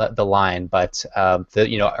coming down the line, but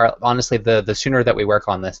honestly, the sooner that we work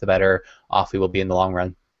on this, the better off we will be in the long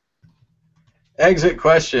run. Exit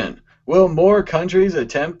question. Will more countries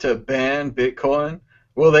attempt to ban Bitcoin?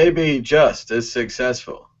 Will they be just as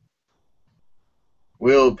successful?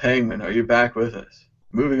 Will Pangman, are you back with us?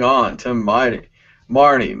 Moving on to Marnie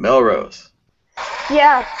Melrose.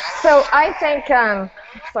 Yeah, so I think,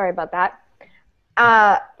 sorry about that.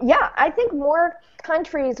 Yeah, I think more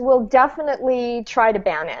countries will definitely try to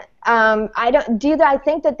ban it. I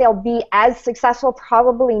think that they'll be as successful?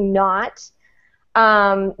 Probably not.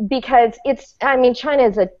 Because I mean, China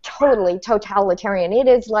is a totally totalitarian. It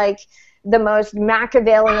is like the most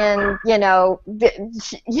Machiavellian,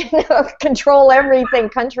 control everything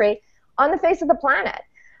country on the face of the planet.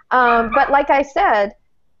 But like I said,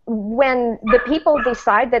 when the people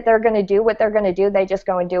decide that they're going to do what they're going to do, they just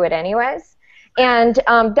go and do it anyways. And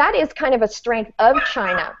that is kind of a strength of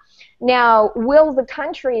China. Now, will the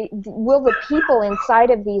people inside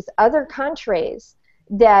of these other countries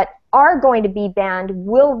that are going to be banned,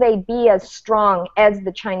 will they be as strong as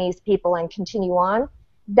the Chinese people and continue on?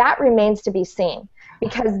 That remains to be seen,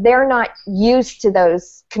 because they're not used to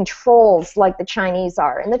those controls like the Chinese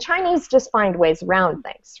are. And the Chinese just find ways around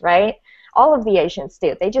things, right? All of the Asians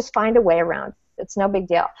do. They just find a way around. It's no big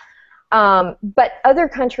deal. But other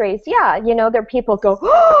countries, yeah, their people go,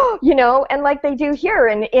 oh, and like they do here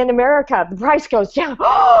in America, the price goes down.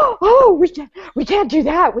 Oh, we can't do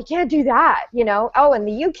that. We can't do that. Oh, in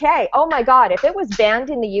the UK, oh my God, if it was banned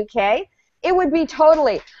in the UK, it would be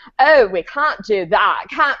totally, oh, we can't do that.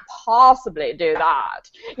 Can't possibly do that.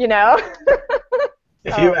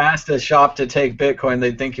 If you asked a shop to take Bitcoin,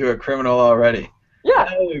 they'd think you're a criminal already.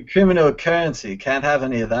 Yeah. Oh, criminal currency. Can't have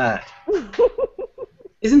any of that.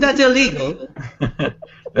 Isn't that illegal?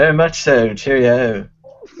 Very much so. Cheerio.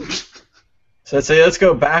 So let's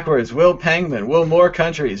go backwards. Will Pengman, will more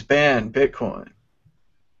countries ban Bitcoin?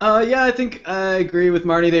 Yeah, I think I agree with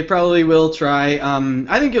Marty. They probably will try.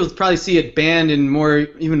 I think you'll probably see it banned in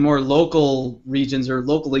even more local regions or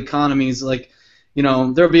local economies. Like,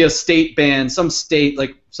 there'll be a state ban, some state,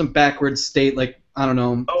 like some backwards state, like, I don't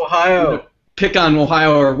know. Ohio. Pick on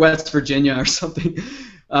Ohio or West Virginia or something.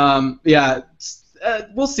 Yeah.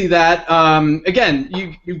 We'll see that.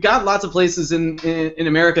 Again, you've got lots of places in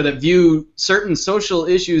America that view certain social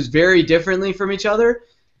issues very differently from each other,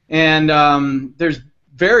 and there's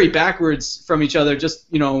very backwards from each other. Just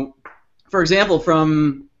for example,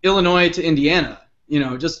 from Illinois to Indiana,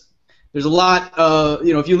 just there's a lot.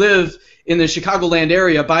 If you live in the Chicagoland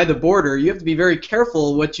area by the border, you have to be very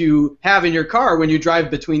careful what you have in your car when you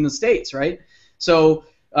drive between the states, right? So.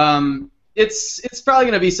 It's probably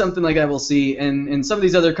going to be something like that we'll see. And in some of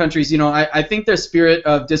these other countries, I think their spirit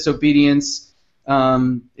of disobedience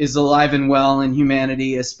is alive and well in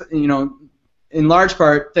humanity, in large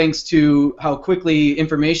part thanks to how quickly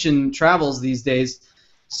information travels these days.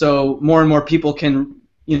 So more and more people can,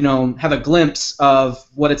 have a glimpse of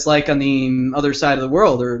what it's like on the other side of the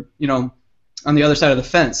world, or, on the other side of the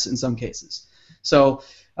fence in some cases. So,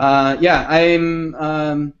 yeah,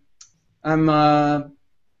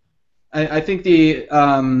 I think the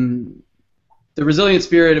resilient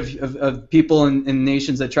spirit of people and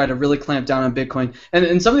nations that try to really clamp down on Bitcoin,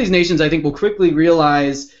 and some of these nations I think will quickly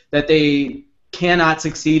realize that they cannot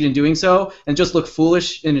succeed in doing so and just look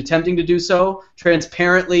foolish in attempting to do so,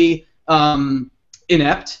 transparently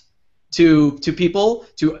inept to people,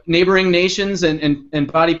 to neighboring nations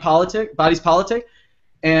and bodies politic.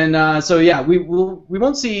 And so yeah, we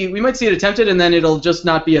might see it attempted, and then it'll just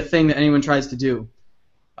not be a thing that anyone tries to do.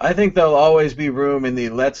 I think there'll always be room in the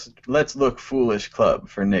let's look foolish club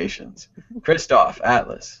for nations. Christoph,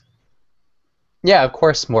 Atlas. Yeah, of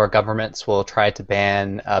course more governments will try to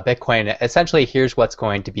ban Bitcoin. Essentially, here's what's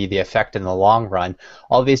going to be the effect in the long run.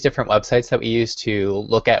 All these different websites that we use to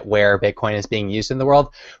look at where Bitcoin is being used in the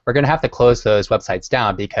world, we're going to have to close those websites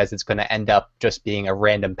down, because it's going to end up just being a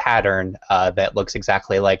random pattern that looks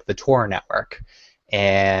exactly like the Tor network.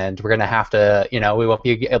 And we're going to have to, we won't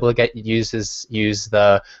be able to use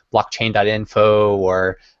the blockchain.info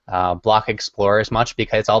or Block Explorer as much,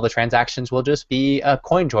 because all the transactions will just be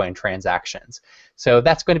CoinJoin transactions. So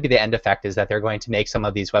that's going to be the end effect, is that they're going to make some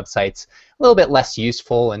of these websites a little bit less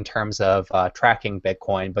useful in terms of tracking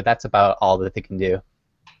Bitcoin, but that's about all that they can do.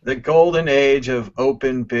 The golden age of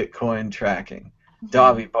open Bitcoin tracking.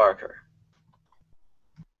 Davi Barker.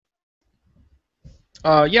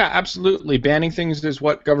 Yeah, absolutely. Banning things is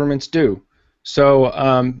what governments do. So,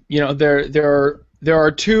 there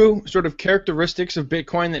are two sort of characteristics of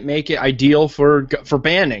Bitcoin that make it ideal for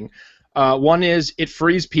banning. One is it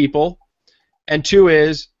frees people, and two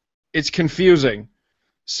is it's confusing.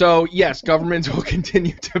 So, yes, governments will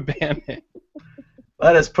continue to ban it.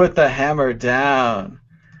 Let us put the hammer down.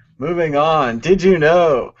 Moving on, did you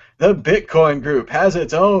know the Bitcoin Group has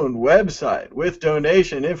its own website with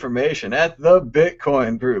donation information at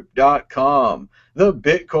thebitcoingroup.com. The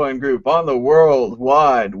Bitcoin Group on the World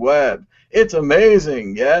Wide Web. It's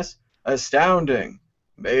amazing, yes? Astounding,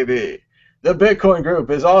 maybe. The Bitcoin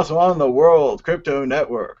Group is also on the World Crypto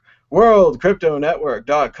Network,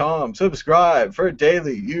 WorldCryptoNetwork.com. Subscribe for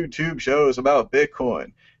daily YouTube shows about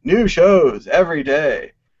Bitcoin. New shows every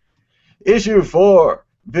day. Issue 4.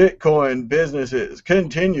 Bitcoin businesses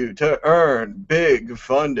continue to earn big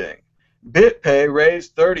funding. Bitpay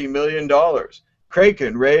raised $30 million.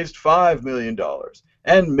 Kraken raised $5 million.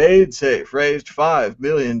 And MaidSafe raised $5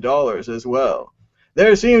 million as well.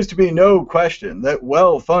 There seems to be no question that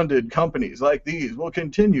well-funded companies like these will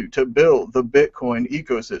continue to build the Bitcoin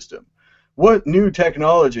ecosystem. What new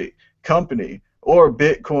technology, company, or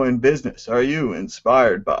Bitcoin business are you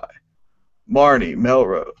inspired by? Marnie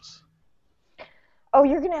Melrose. Oh,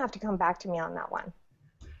 you're going to have to come back to me on that one.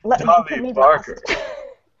 Let me put me Barker. last.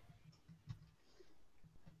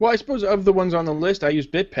 Well, I suppose of the ones on the list, I use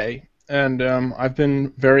Bitpay, and I've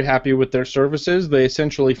been very happy with their services. They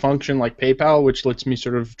essentially function like PayPal, which lets me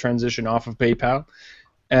sort of transition off of PayPal.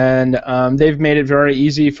 And they've made it very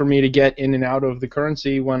easy for me to get in and out of the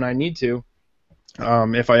currency when I need to,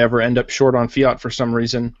 if I ever end up short on fiat for some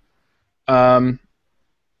reason. But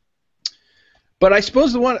I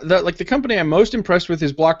suppose the company I'm most impressed with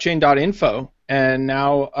is blockchain.info and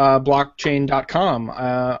now blockchain.com.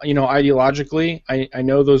 Ideologically, I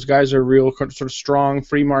know those guys are real sort of strong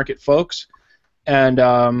free market folks, and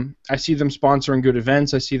I see them sponsoring good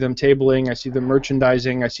events. I see them tabling. I see them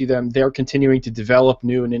merchandising. I see they're continuing to develop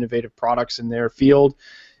new and innovative products in their field,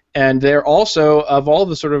 and they're also, of all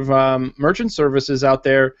the sort of merchant services out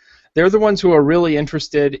there, they're the ones who are really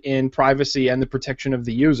interested in privacy and the protection of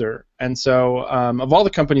the user. And so, of all the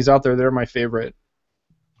companies out there, they're my favorite.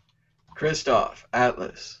 Christoph,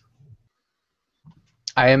 Atlas.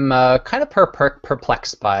 I am kind of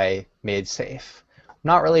perplexed by MaidSafe.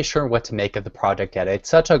 Not really sure what to make of the project yet. It's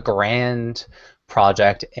such a grand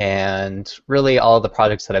project, and really all the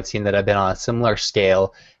projects that I've seen that have been on a similar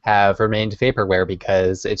scale have remained vaporware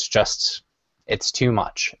because it's too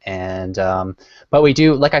much. And but we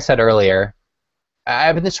do, like I said earlier,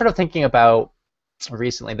 I've been sort of thinking about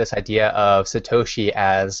recently this idea of Satoshi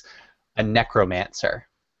as a necromancer,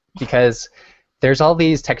 because there's all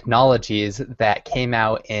these technologies that came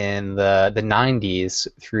out in the 90s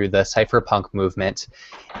through the cypherpunk movement,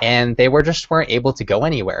 and they weren't able to go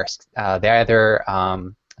anywhere. They either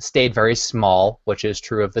stayed very small, which is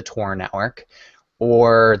true of the Tor network,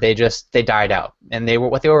 or they died out. And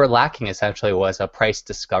what they were lacking essentially was a price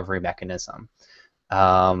discovery mechanism.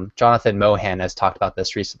 Jonathan Mohan has talked about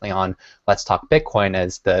this recently on Let's Talk Bitcoin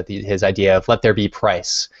as his idea of let there be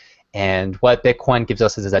price. And what Bitcoin gives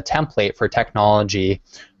us is a template for technology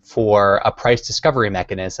for a price discovery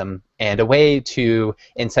mechanism and a way to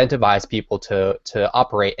incentivize people to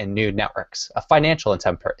operate in new networks, a financial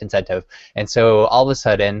incentive. And so all of a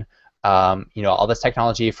sudden, all this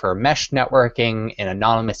technology for mesh networking and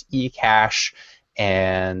anonymous eCash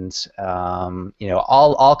and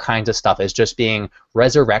all kinds of stuff is just being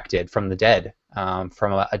resurrected from the dead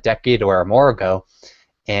from a decade or more ago.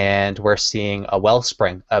 And we're seeing a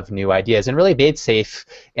wellspring of new ideas. And really, MaidSafe,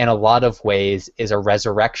 in a lot of ways, is a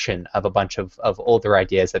resurrection of a bunch of older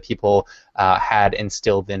ideas that people had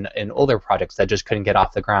instilled in older projects that just couldn't get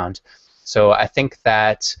off the ground. So I think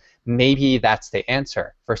that maybe that's the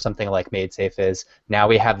answer for something like MaidSafe is now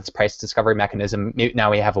we have this price discovery mechanism.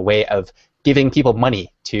 Now we have a way of giving people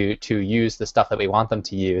money to use the stuff that we want them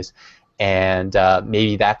to use. And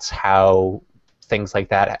maybe that's how things like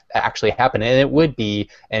that actually happen, and it would be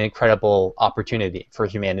an incredible opportunity for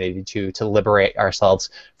humanity to liberate ourselves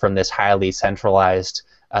from this highly centralized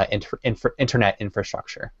internet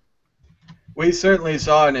infrastructure. We certainly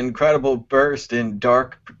saw an incredible burst in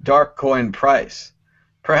dark coin price.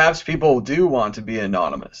 Perhaps people do want to be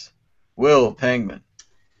anonymous. Will Pangman.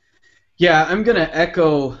 Yeah, I'm going to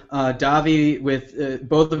echo Davi with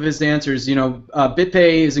both of his answers.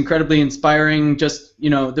 Bitpay is incredibly inspiring. Just,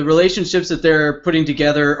 the relationships that they're putting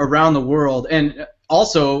together around the world and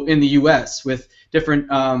also in the U.S. with different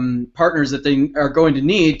partners that they are going to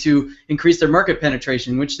need to increase their market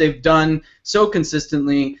penetration, which they've done so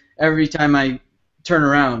consistently every time I turn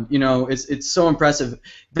around. It's so impressive.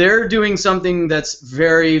 They're doing something that's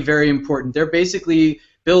very, very important. They're basically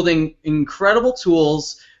building incredible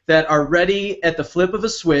tools that are ready at the flip of a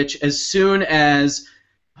switch as soon as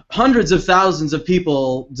hundreds of thousands of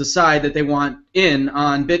people decide that they want in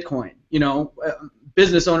on Bitcoin.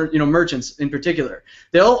 Business owners, merchants in particular.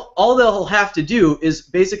 All they'll have to do is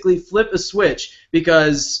basically flip a switch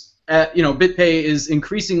because Bitpay is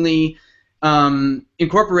increasingly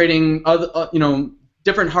incorporating other,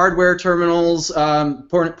 different hardware terminals,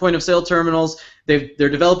 point of sale terminals. They're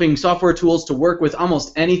developing software tools to work with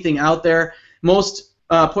almost anything out there. Most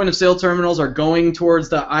point of sale terminals are going towards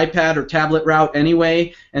the iPad or tablet route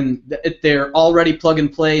anyway, and they're already plug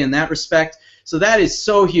and play in that respect. So that is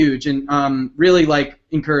so huge and really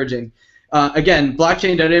encouraging. Again,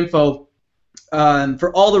 blockchain.info.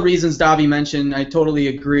 For all the reasons Davi mentioned, I totally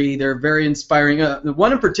agree. They're very inspiring. The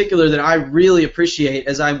one in particular that I really appreciate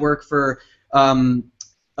as I work for a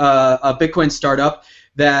Bitcoin startup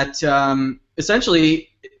that essentially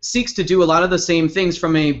seeks to do a lot of the same things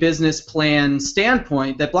from a business plan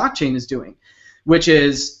standpoint that blockchain is doing, which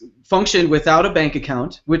is function without a bank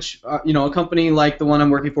account, which a company like the one I'm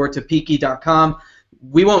working for, Topeki.com,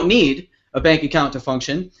 we won't need a bank account to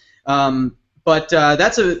function. But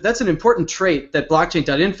that's an important trait that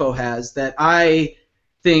blockchain.info has that I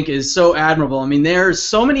think is so admirable. I mean, there's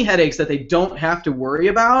so many headaches that they don't have to worry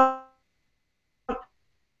about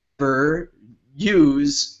or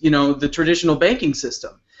use, the traditional banking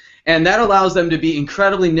system. And that allows them to be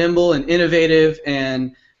incredibly nimble and innovative,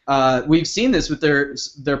 and we've seen this with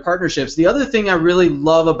their partnerships. The other thing I really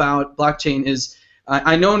love about blockchain is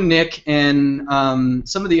I know Nick and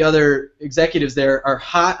some of the other executives there are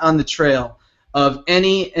hot on the trail of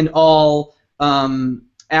any and all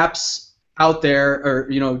apps out there,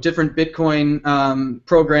 or different Bitcoin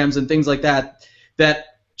programs and things like that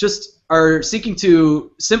just are seeking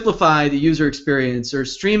to simplify the user experience or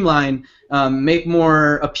streamline, make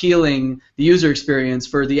more appealing the user experience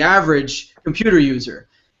for the average computer user,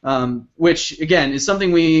 which again is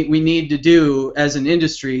something we need to do as an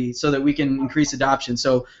industry so that we can increase adoption.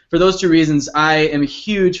 So for those two reasons, I am a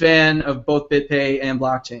huge fan of both BitPay and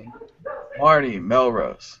blockchain. Marty,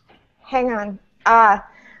 Melrose. Hang on. I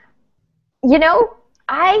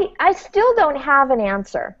still don't have an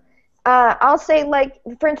answer. I'll say,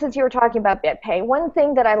 for instance, you were talking about BitPay. One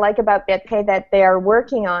thing that I like about BitPay that they're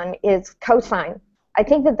working on is cosign. I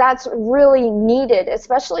think that that's really needed,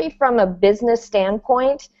 especially from a business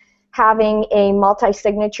standpoint, having a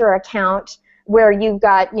multi-signature account where you've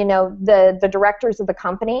got, the directors of the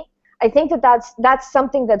company. I think that that's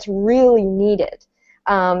something that's really needed.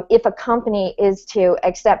 If a company is to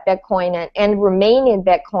accept Bitcoin and remain in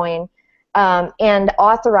Bitcoin and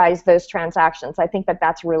authorize those transactions, I think that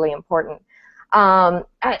that's really important.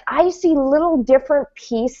 I see little different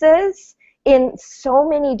pieces in so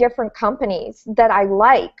many different companies that I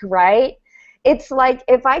like, right? It's like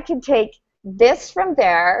if I could take this from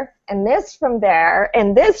there, and this from there,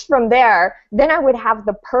 and this from there, then I would have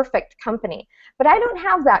the perfect company. But I don't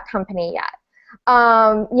have that company yet.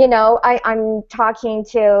 I'm talking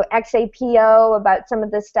to XAPO about some of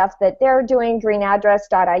the stuff that they're doing,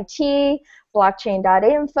 greenaddress.it,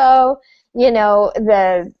 blockchain.info,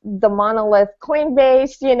 the monolith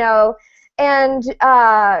Coinbase, and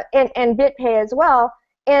BitPay as well.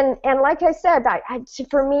 And like I said,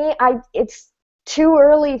 for me, it's too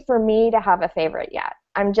early for me to have a favorite yet.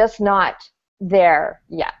 I'm just not there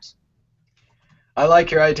yet. I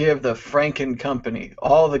like your idea of the Franken company.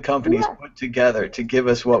 All the companies put together to give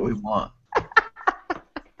us what we want.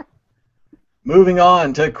 Moving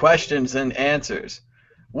on to questions and answers.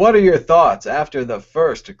 What are your thoughts after the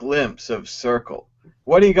first glimpse of Circle?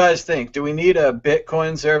 What do you guys think? Do we need a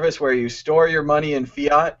Bitcoin service where you store your money in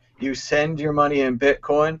fiat, you send your money in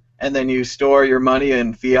Bitcoin, and then you store your money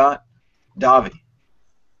in fiat? Davi.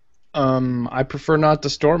 I prefer not to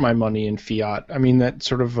store my money in fiat. I mean, that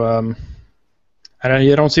sort of... I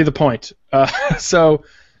don't see the point. So,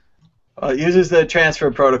 it uses the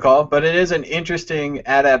transfer protocol, but it is an interesting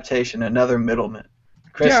adaptation, another middleman.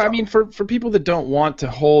 Chris? Yeah, I mean, for people that don't want to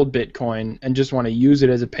hold Bitcoin and just want to use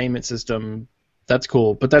it as a payment system, that's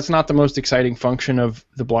cool. But that's not the most exciting function of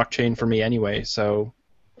the blockchain for me anyway. So,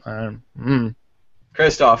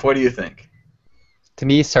 Christoph, what do you think? To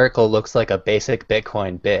me, Circle looks like a basic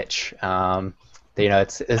Bitcoin bitch.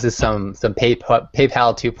 This is some PayPal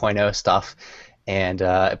 2.0 stuff. And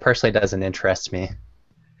it personally doesn't interest me.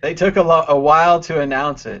 They took a while to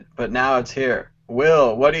announce it, but now it's here.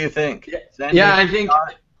 Will, what do you think? I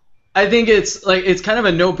think it's kind of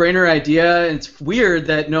a no-brainer idea. It's weird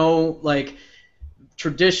that no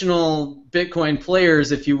traditional Bitcoin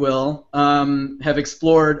players, if you will, have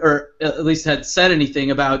explored or at least had said anything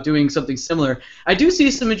about doing something similar. I do see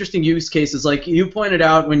some interesting use cases, like you pointed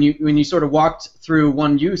out when you sort of walked through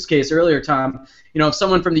one use case earlier, Tom. If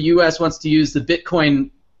someone from the U.S. wants to use the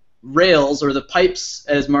Bitcoin rails or the pipes,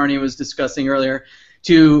 as Marnie was discussing earlier,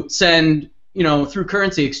 to send through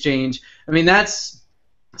currency exchange, I mean that's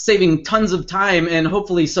saving tons of time and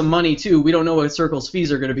hopefully some money too. We don't know what Circle's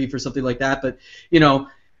fees are going to be for something like that, but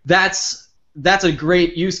that's a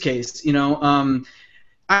great use case.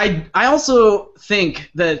 I also think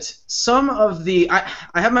that some of the I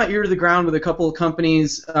have my ear to the ground with a couple of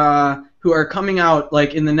companies who are coming out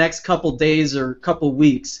like in the next couple days or couple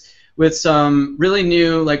weeks with some really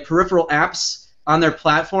new like peripheral apps on their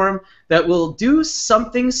platform that will do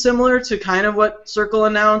something similar to kind of what Circle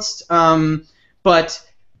announced, but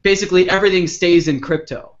basically everything stays in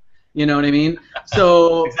crypto. You know what I mean?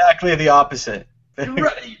 So exactly the opposite.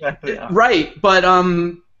 Right, but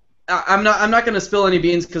I'm not going to spill any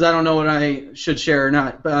beans because I don't know what I should share or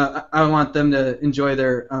not. But I want them to enjoy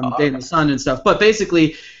their day in the sun and stuff. But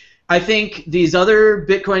basically, I think these other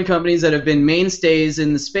Bitcoin companies that have been mainstays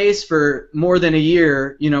in the space for more than a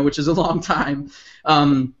year, which is a long time,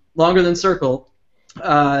 longer than Circle,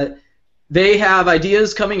 they have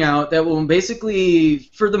ideas coming out that will basically,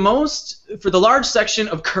 for the large section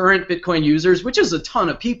of current Bitcoin users, which is a ton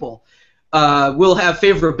of people, will have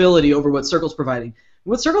favorability over what Circle's providing.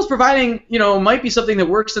 What Circle's providing, might be something that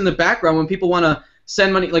works in the background when people want to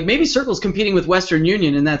send money. Like maybe Circle's competing with Western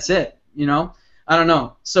Union and that's it. I don't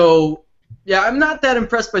know. So yeah, I'm not that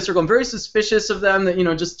impressed by Circle. I'm very suspicious of them. That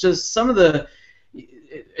just some of the.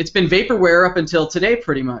 It's been vaporware up until today,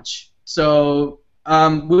 pretty much. So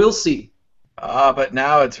we'll see. But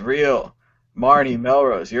now it's real. Marnie,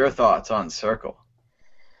 Melrose, your thoughts on Circle?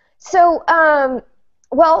 So,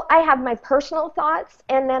 well, I have my personal thoughts,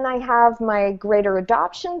 and then I have my greater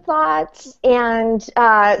adoption thoughts, and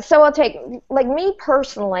so I'll take, like me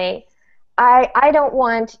personally, I don't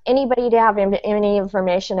want anybody to have any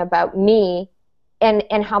information about me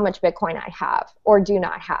and how much Bitcoin I have or do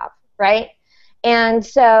not have, right? And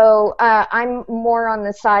so I'm more on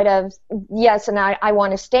the side of, yes, and I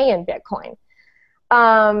want to stay in Bitcoin.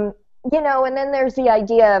 And then there's the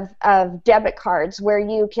idea of debit cards where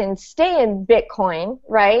you can stay in Bitcoin,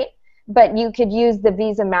 right? But you could use the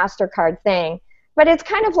Visa MasterCard thing. But it's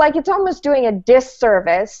kind of like it's almost doing a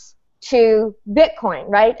disservice to Bitcoin,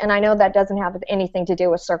 right? And I know that doesn't have anything to do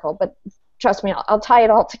with Circle, but trust me, I'll tie it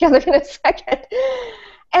all together in a second.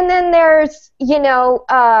 And then there's,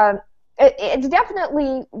 it's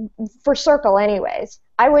definitely for Circle anyways.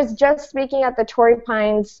 I was just speaking at the Torrey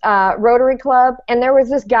Pines Rotary Club, and there was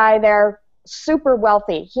this guy there, super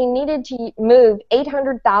wealthy. He needed to move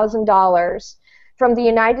 $800,000 from the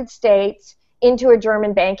United States into a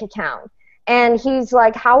German bank account. And he's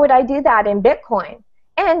like, how would I do that in Bitcoin?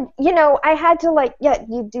 And, I had to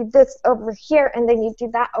you do this over here, and then you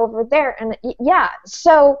do that over there. And yeah,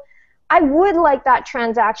 so I would like that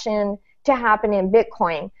transaction to happen in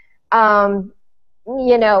Bitcoin. And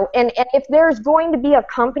if there's going to be a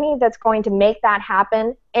company that's going to make that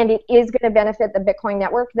happen and it is going to benefit the Bitcoin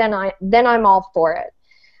network, then I'm all for it.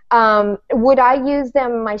 Would I use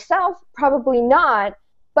them myself? Probably not,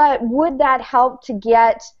 but would that help to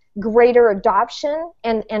get greater adoption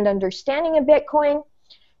and understanding of Bitcoin?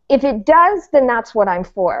 If it does, then that's what I'm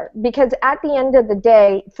for. Because at the end of the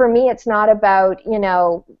day, for me, it's not about,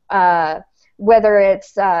 whether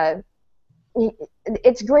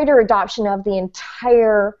it's greater adoption of the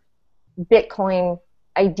entire Bitcoin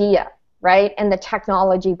idea, right? And the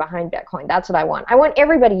technology behind Bitcoin. That's what I want. I want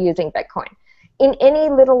everybody using Bitcoin in any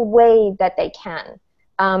little way that they can.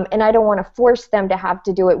 And I don't want to force them to have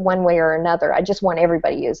to do it one way or another. I just want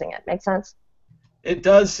everybody using it. Make sense? It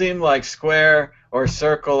does seem like Square or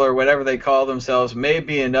Circle or whatever they call themselves may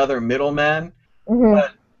be another middleman,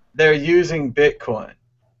 but they're using Bitcoin.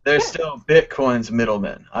 They're still Bitcoin's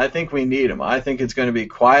middlemen. I think we need them. I think it's going to be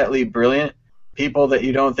quietly brilliant. People that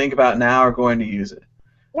you don't think about now are going to use it.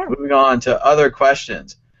 Yeah. Moving on to other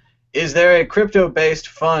questions. Is there a crypto-based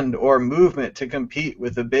fund or movement to compete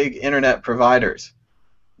with the big internet providers?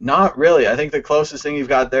 Not really. I think the closest thing you've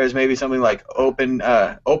got there is maybe something like Open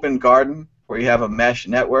Garden, where you have a mesh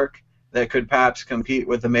network that could perhaps compete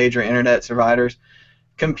with the major internet providers.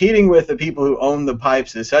 Competing with the people who own the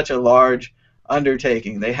pipes is such a large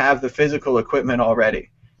undertaking. They have the physical equipment already,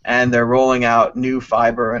 and they're rolling out new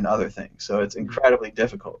fiber and other things, so it's incredibly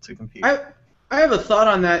difficult to compete. I have a thought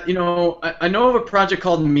on that. I know of a project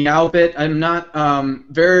called Meowbit. I'm not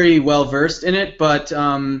very well versed in it, but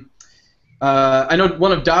I know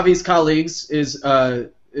one of Davi's colleagues is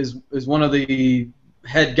one of the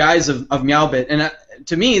head guys of Meowbit, and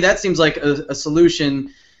to me that seems like a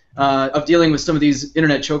solution of dealing with some of these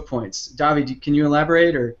internet choke points. Davi, can you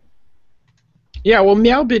elaborate or? Yeah, well,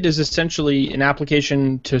 Meowbit is essentially an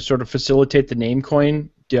application to sort of facilitate the Namecoin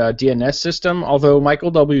DNS system, although Michael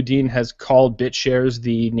W. Dean has called BitShares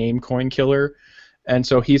the Namecoin killer, and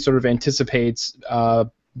so he sort of anticipates, I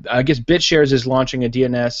guess BitShares is launching a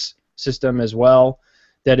DNS system as well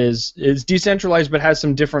that is decentralized but has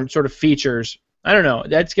some different sort of features I don't know.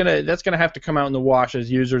 That's gonna have to come out in the wash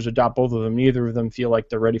as users adopt both of them. Neither of them feel like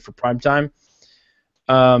they're ready for prime time.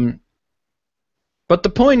 But the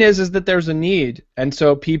point is that there's a need, and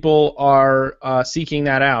so people are seeking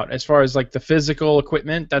that out. As far as like the physical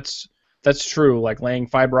equipment, that's true. Like laying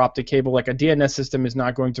fiber optic cable, like a DNS system is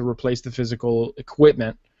not going to replace the physical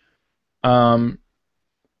equipment.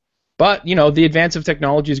 But you know, the advance of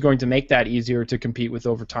technology is going to make that easier to compete with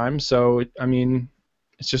over time. So I mean,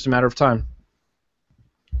 it's just a matter of time.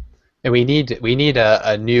 And we need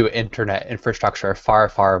a new internet infrastructure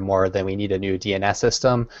far more than we need a new DNS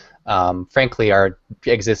system. Frankly, our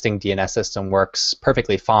existing DNS system works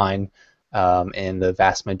perfectly fine in the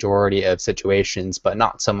vast majority of situations, but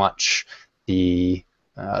not so much the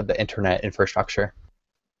internet infrastructure.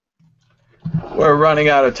 We're running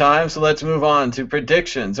out of time, so let's move on to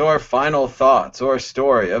predictions or final thoughts or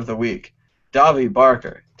story of the week. Davi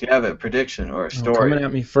Barker, do you have a prediction or a story? Coming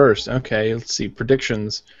at me first. Okay, let's see.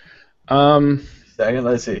 Predictions. Second,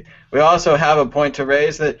 let's see. We also have a point to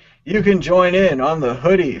raise that you can join in on the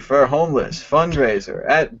Hoodie for Homeless fundraiser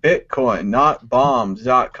at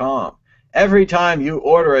bitcoinnotbombs.com. Every time you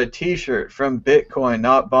order a t-shirt from Bitcoin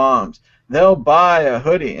Not Bombs, they'll buy a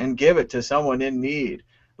hoodie and give it to someone in need.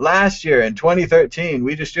 Last year, in 2013,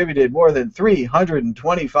 we distributed more than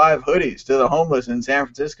 325 hoodies to the homeless in San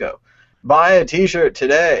Francisco. Buy a t-shirt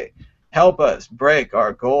today. Help us break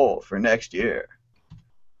our goal for next year.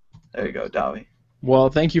 There you go, Davi. Well,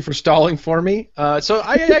 thank you for stalling for me. So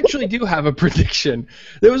I actually do have a prediction.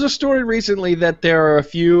 There was a story recently that there are a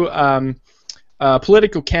few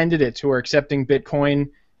political candidates who are accepting Bitcoin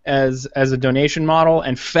as a donation model,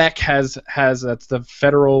 and FEC has that's the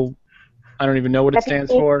federal, I don't even know what it stands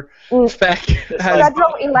for. FEC has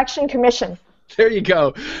Federal Election Commission. There you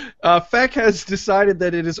go. FEC has decided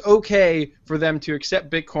that it is okay for them to accept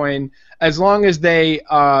Bitcoin as long as they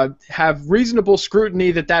have reasonable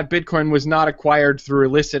scrutiny that that Bitcoin was not acquired through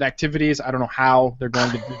illicit activities. I don't know how they're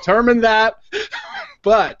going to determine that.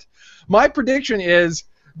 But my prediction is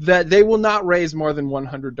that they will not raise more than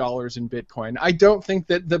 $100 in Bitcoin. I don't think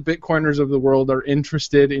that the Bitcoiners of the world are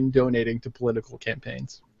interested in donating to political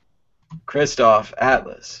campaigns. Christoph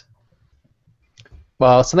Atlas.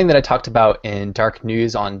 Well, something that I talked about in Dark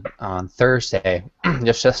News on Thursday,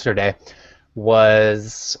 just yesterday,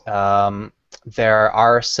 was there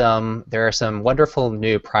are some wonderful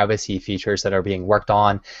new privacy features that are being worked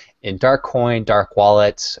on in Darkcoin, Dark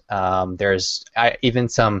Wallet. There's even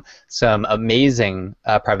some amazing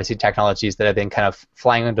privacy technologies that have been kind of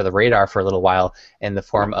flying under the radar for a little while in the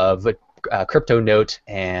form of Crypto Note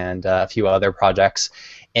and a few other projects.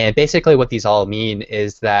 And basically what these all mean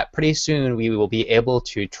is that pretty soon we will be able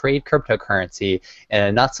to trade cryptocurrency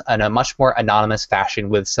in a much more anonymous fashion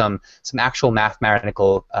with some actual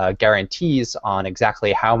mathematical guarantees on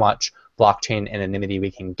exactly how much blockchain anonymity we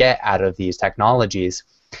can get out of these technologies.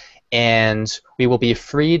 And we will be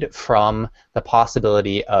freed from the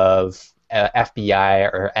possibility of FBI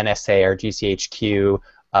or NSA or GCHQ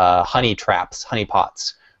honey traps,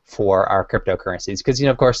 honeypots, for our cryptocurrencies, because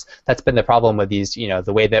of course that's been the problem with these.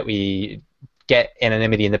 The way that we get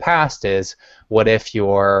anonymity in the past is, what if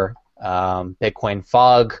your Bitcoin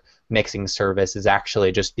fog mixing service is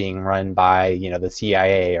actually just being run by the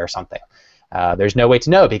CIA or something? There's no way to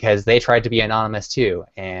know because they tried to be anonymous too,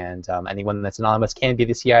 and anyone that's anonymous can be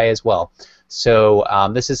the CIA as well. So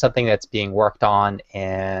this is something that's being worked on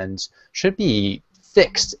and should be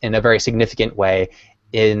fixed in a very significant way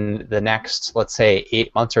in the next, let's say,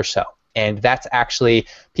 8 months or so. And that's actually,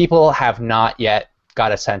 people have not yet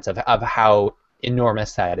got a sense of how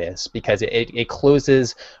enormous that is, because it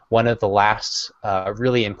closes one of the last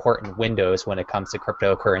really important windows when it comes to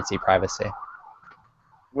cryptocurrency privacy.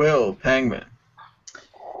 Will Pangman.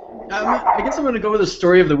 I guess I'm going to go with the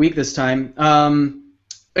story of the week this time.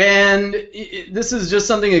 And this is just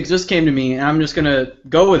something that just came to me, and I'm just going to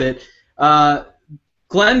go with it.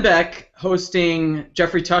 Glenn Beck hosting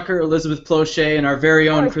Jeffrey Tucker, Elizabeth Plauché, and our very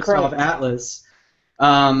own Christoph Atlas.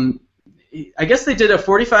 I guess they did a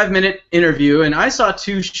 45-minute interview, and I saw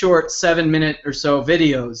 2 short 7-minute or so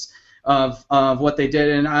videos of what they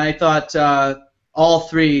did, and I thought all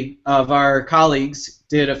 3 of our colleagues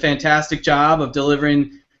did a fantastic job of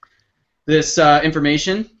delivering this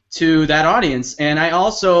information to that audience. And I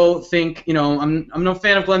also think, I'm no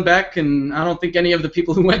fan of Glenn Beck, and I don't think any of the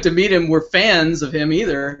people who went to meet him were fans of him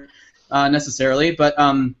either, necessarily. But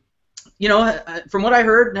from what I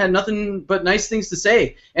heard, had nothing but nice things to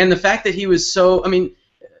say. And the fact that he was so,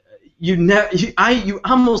 you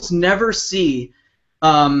almost never see.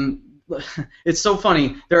 It's so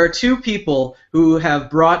funny. There are 2 people who have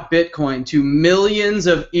brought Bitcoin to millions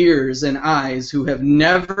of ears and eyes who have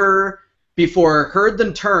never before heard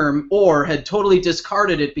the term or had totally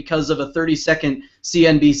discarded it because of a 30-second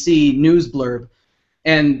CNBC news blurb.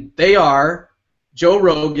 And they are Joe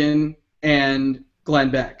Rogan and Glenn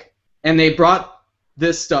Beck. And they brought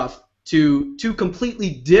this stuff to two completely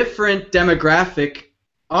different demographic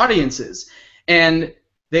audiences. And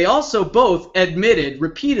they also both admitted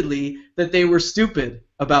repeatedly that they were stupid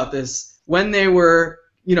about this when they were,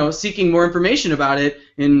 seeking more information about it.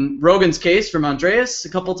 In Rogan's case from Andreas a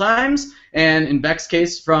couple times, and in Beck's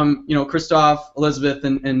case from, Christoph, Elizabeth,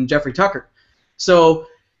 and Jeffrey Tucker. So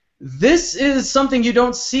this is something you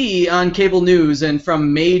don't see on cable news and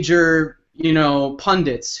from major,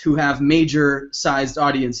 pundits who have major-sized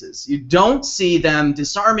audiences. You don't see them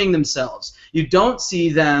disarming themselves. You don't see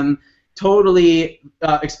them totally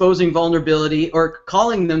exposing vulnerability or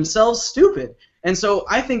calling themselves stupid. And so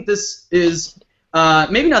I think this is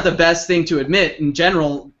maybe not the best thing to admit in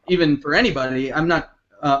general, even for anybody. I'm not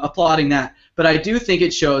applauding that. But I do think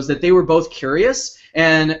it shows that they were both curious,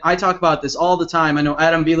 and I talk about this all the time. I know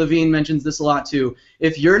Adam B. Levine mentions this a lot too.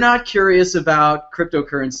 If you're not curious about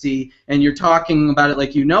cryptocurrency and you're talking about it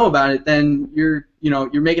like you know about it, then you're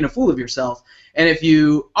making a fool of yourself. And if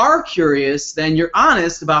you are curious, then you're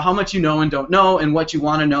honest about how much you know and don't know, and what you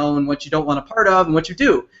want to know and what you don't want a part of, and what you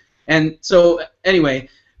do. And so anyway,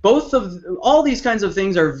 all these kinds of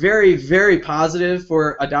things are very, very positive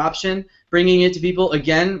for adoption, bringing it to people.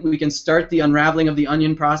 Again, we can start the unraveling of the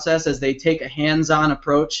onion process as they take a hands-on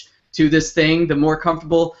approach to this thing. The more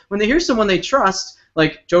comfortable, when they hear someone they trust,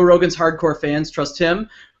 like Joe Rogan's hardcore fans trust him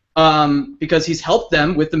because he's helped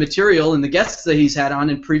them with the material and the guests that he's had on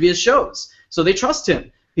in previous shows. So they trust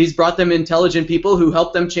him. He's brought them intelligent people who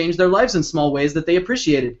helped them change their lives in small ways that they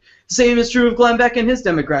appreciated. The same is true of Glenn Beck and his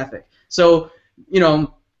demographic. So,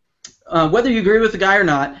 whether you agree with the guy or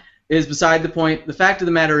not is beside the point. The fact of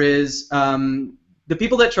the matter is, the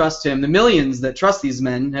people that trust him, the millions that trust these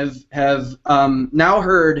men, have now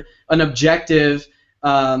heard an objective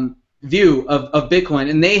view of Bitcoin,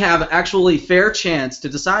 and they have actually fair chance to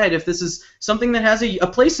decide if this is something that has a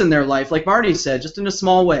place in their life, like Marty said, just in a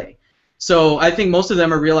small way. So I think most of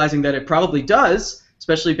them are realizing that it probably does,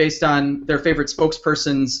 especially based on their favorite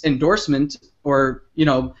spokesperson's endorsement or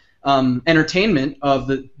entertainment of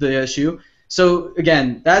the issue. So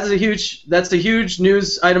again, that's a huge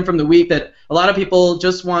news item from the week, that a lot of people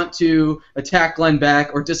just want to attack Glenn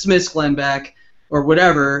Beck or dismiss Glenn Beck or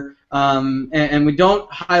whatever, and we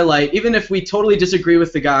don't highlight, even if we totally disagree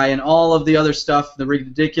with the guy and all of the other stuff, the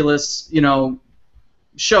ridiculous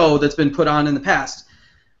show that's been put on in the past,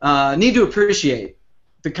 need to appreciate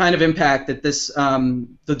the kind of impact that this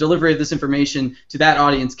the delivery of this information to that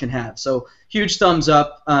audience can have. So huge thumbs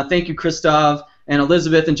up. Thank you, Christoph. And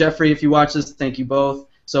Elizabeth and Jeffrey, if you watch this, thank you both.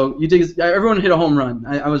 So everyone hit a home run.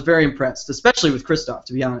 I was very impressed, especially with Christoph,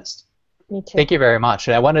 to be honest. Me too. Thank you very much.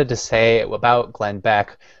 And I wanted to say about Glenn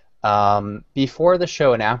Beck, before the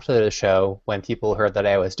show and after the show, when people heard that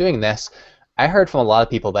I was doing this, I heard from a lot of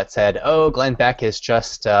people that said, oh, Glenn Beck is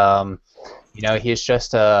just, he's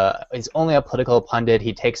only a political pundit.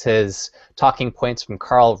 He takes his talking points from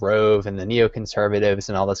Karl Rove and the neoconservatives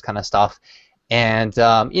and all this kind of stuff. And,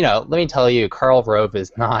 let me tell you, Karl Rove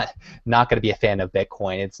is not going to be a fan of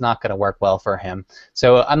Bitcoin. It's not going to work well for him.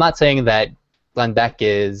 So I'm not saying that Glenn Beck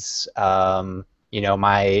is, is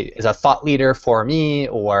a thought leader for me,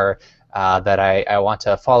 or that I want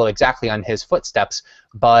to follow exactly on his footsteps.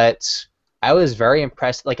 But I was very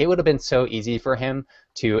impressed. Like, it would have been so easy for him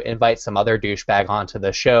to invite some other douchebag onto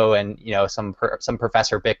the show, and some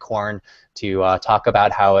Professor Bitcoin to talk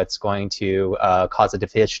about how it's going to cause a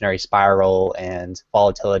deflationary spiral and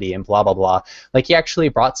volatility and blah blah blah. Like, he actually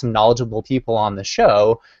brought some knowledgeable people on the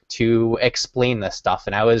show to explain this stuff,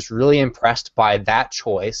 and I was really impressed by that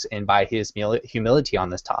choice and by his humility on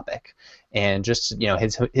this topic, and just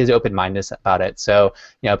his open-mindedness about it. So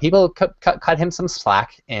people cut him some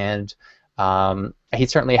slack, and he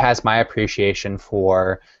certainly has my appreciation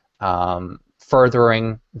for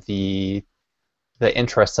furthering the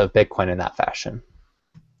interests of Bitcoin in that fashion.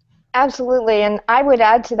 Absolutely, and I would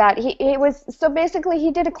add to that, basically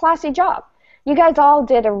he did a classy job. You guys all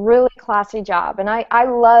did a really classy job, and I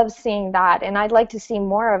love seeing that, and I'd like to see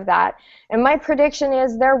more of that. And my prediction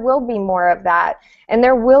is there will be more of that, and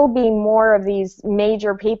there will be more of these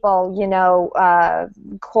major people,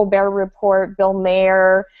 Colbert Report, Bill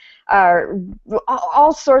Mayer,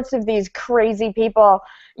 all sorts of these crazy people,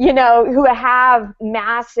 who have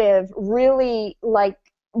massive, really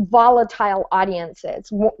volatile audiences,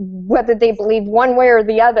 whether they believe one way or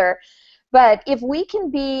the other. But if we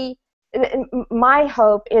can be, my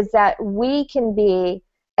hope is that we can be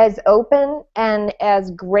as open and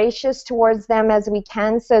as gracious towards them as we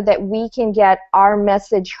can so that we can get our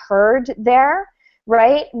message heard there,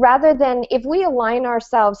 right? Rather than if we align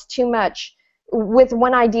ourselves too much with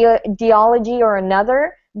one ideology or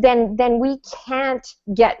another, then we can't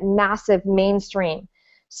get massive mainstream.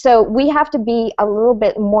 So we have to be a little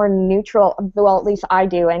bit more neutral. Well, at least I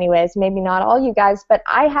do anyways, maybe not all you guys, but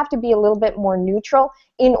I have to be a little bit more neutral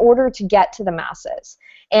in order to get to the masses.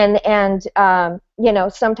 And you know,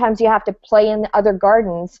 sometimes you have to play in the other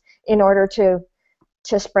gardens in order to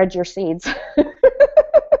spread your seeds.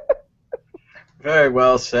 Very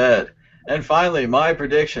well said. And finally, my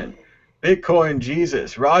prediction. Bitcoin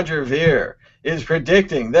Jesus, Roger Ver, is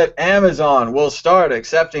predicting that Amazon will start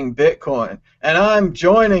accepting Bitcoin, and I'm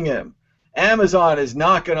joining him. Amazon is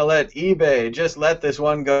not going to let eBay just let this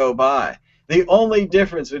one go by. The only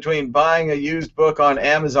difference between buying a used book on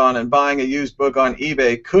Amazon and buying a used book on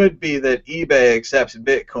eBay could be that eBay accepts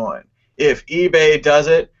Bitcoin. If eBay does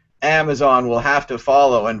it, Amazon will have to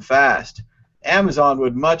follow, and fast. Amazon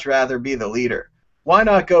would much rather be the leader. Why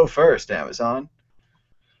not go first, Amazon?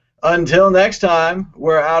 Until next time,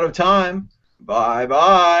 we're out of time.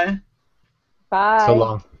 Bye-bye. Bye. So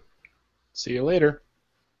long. See you later.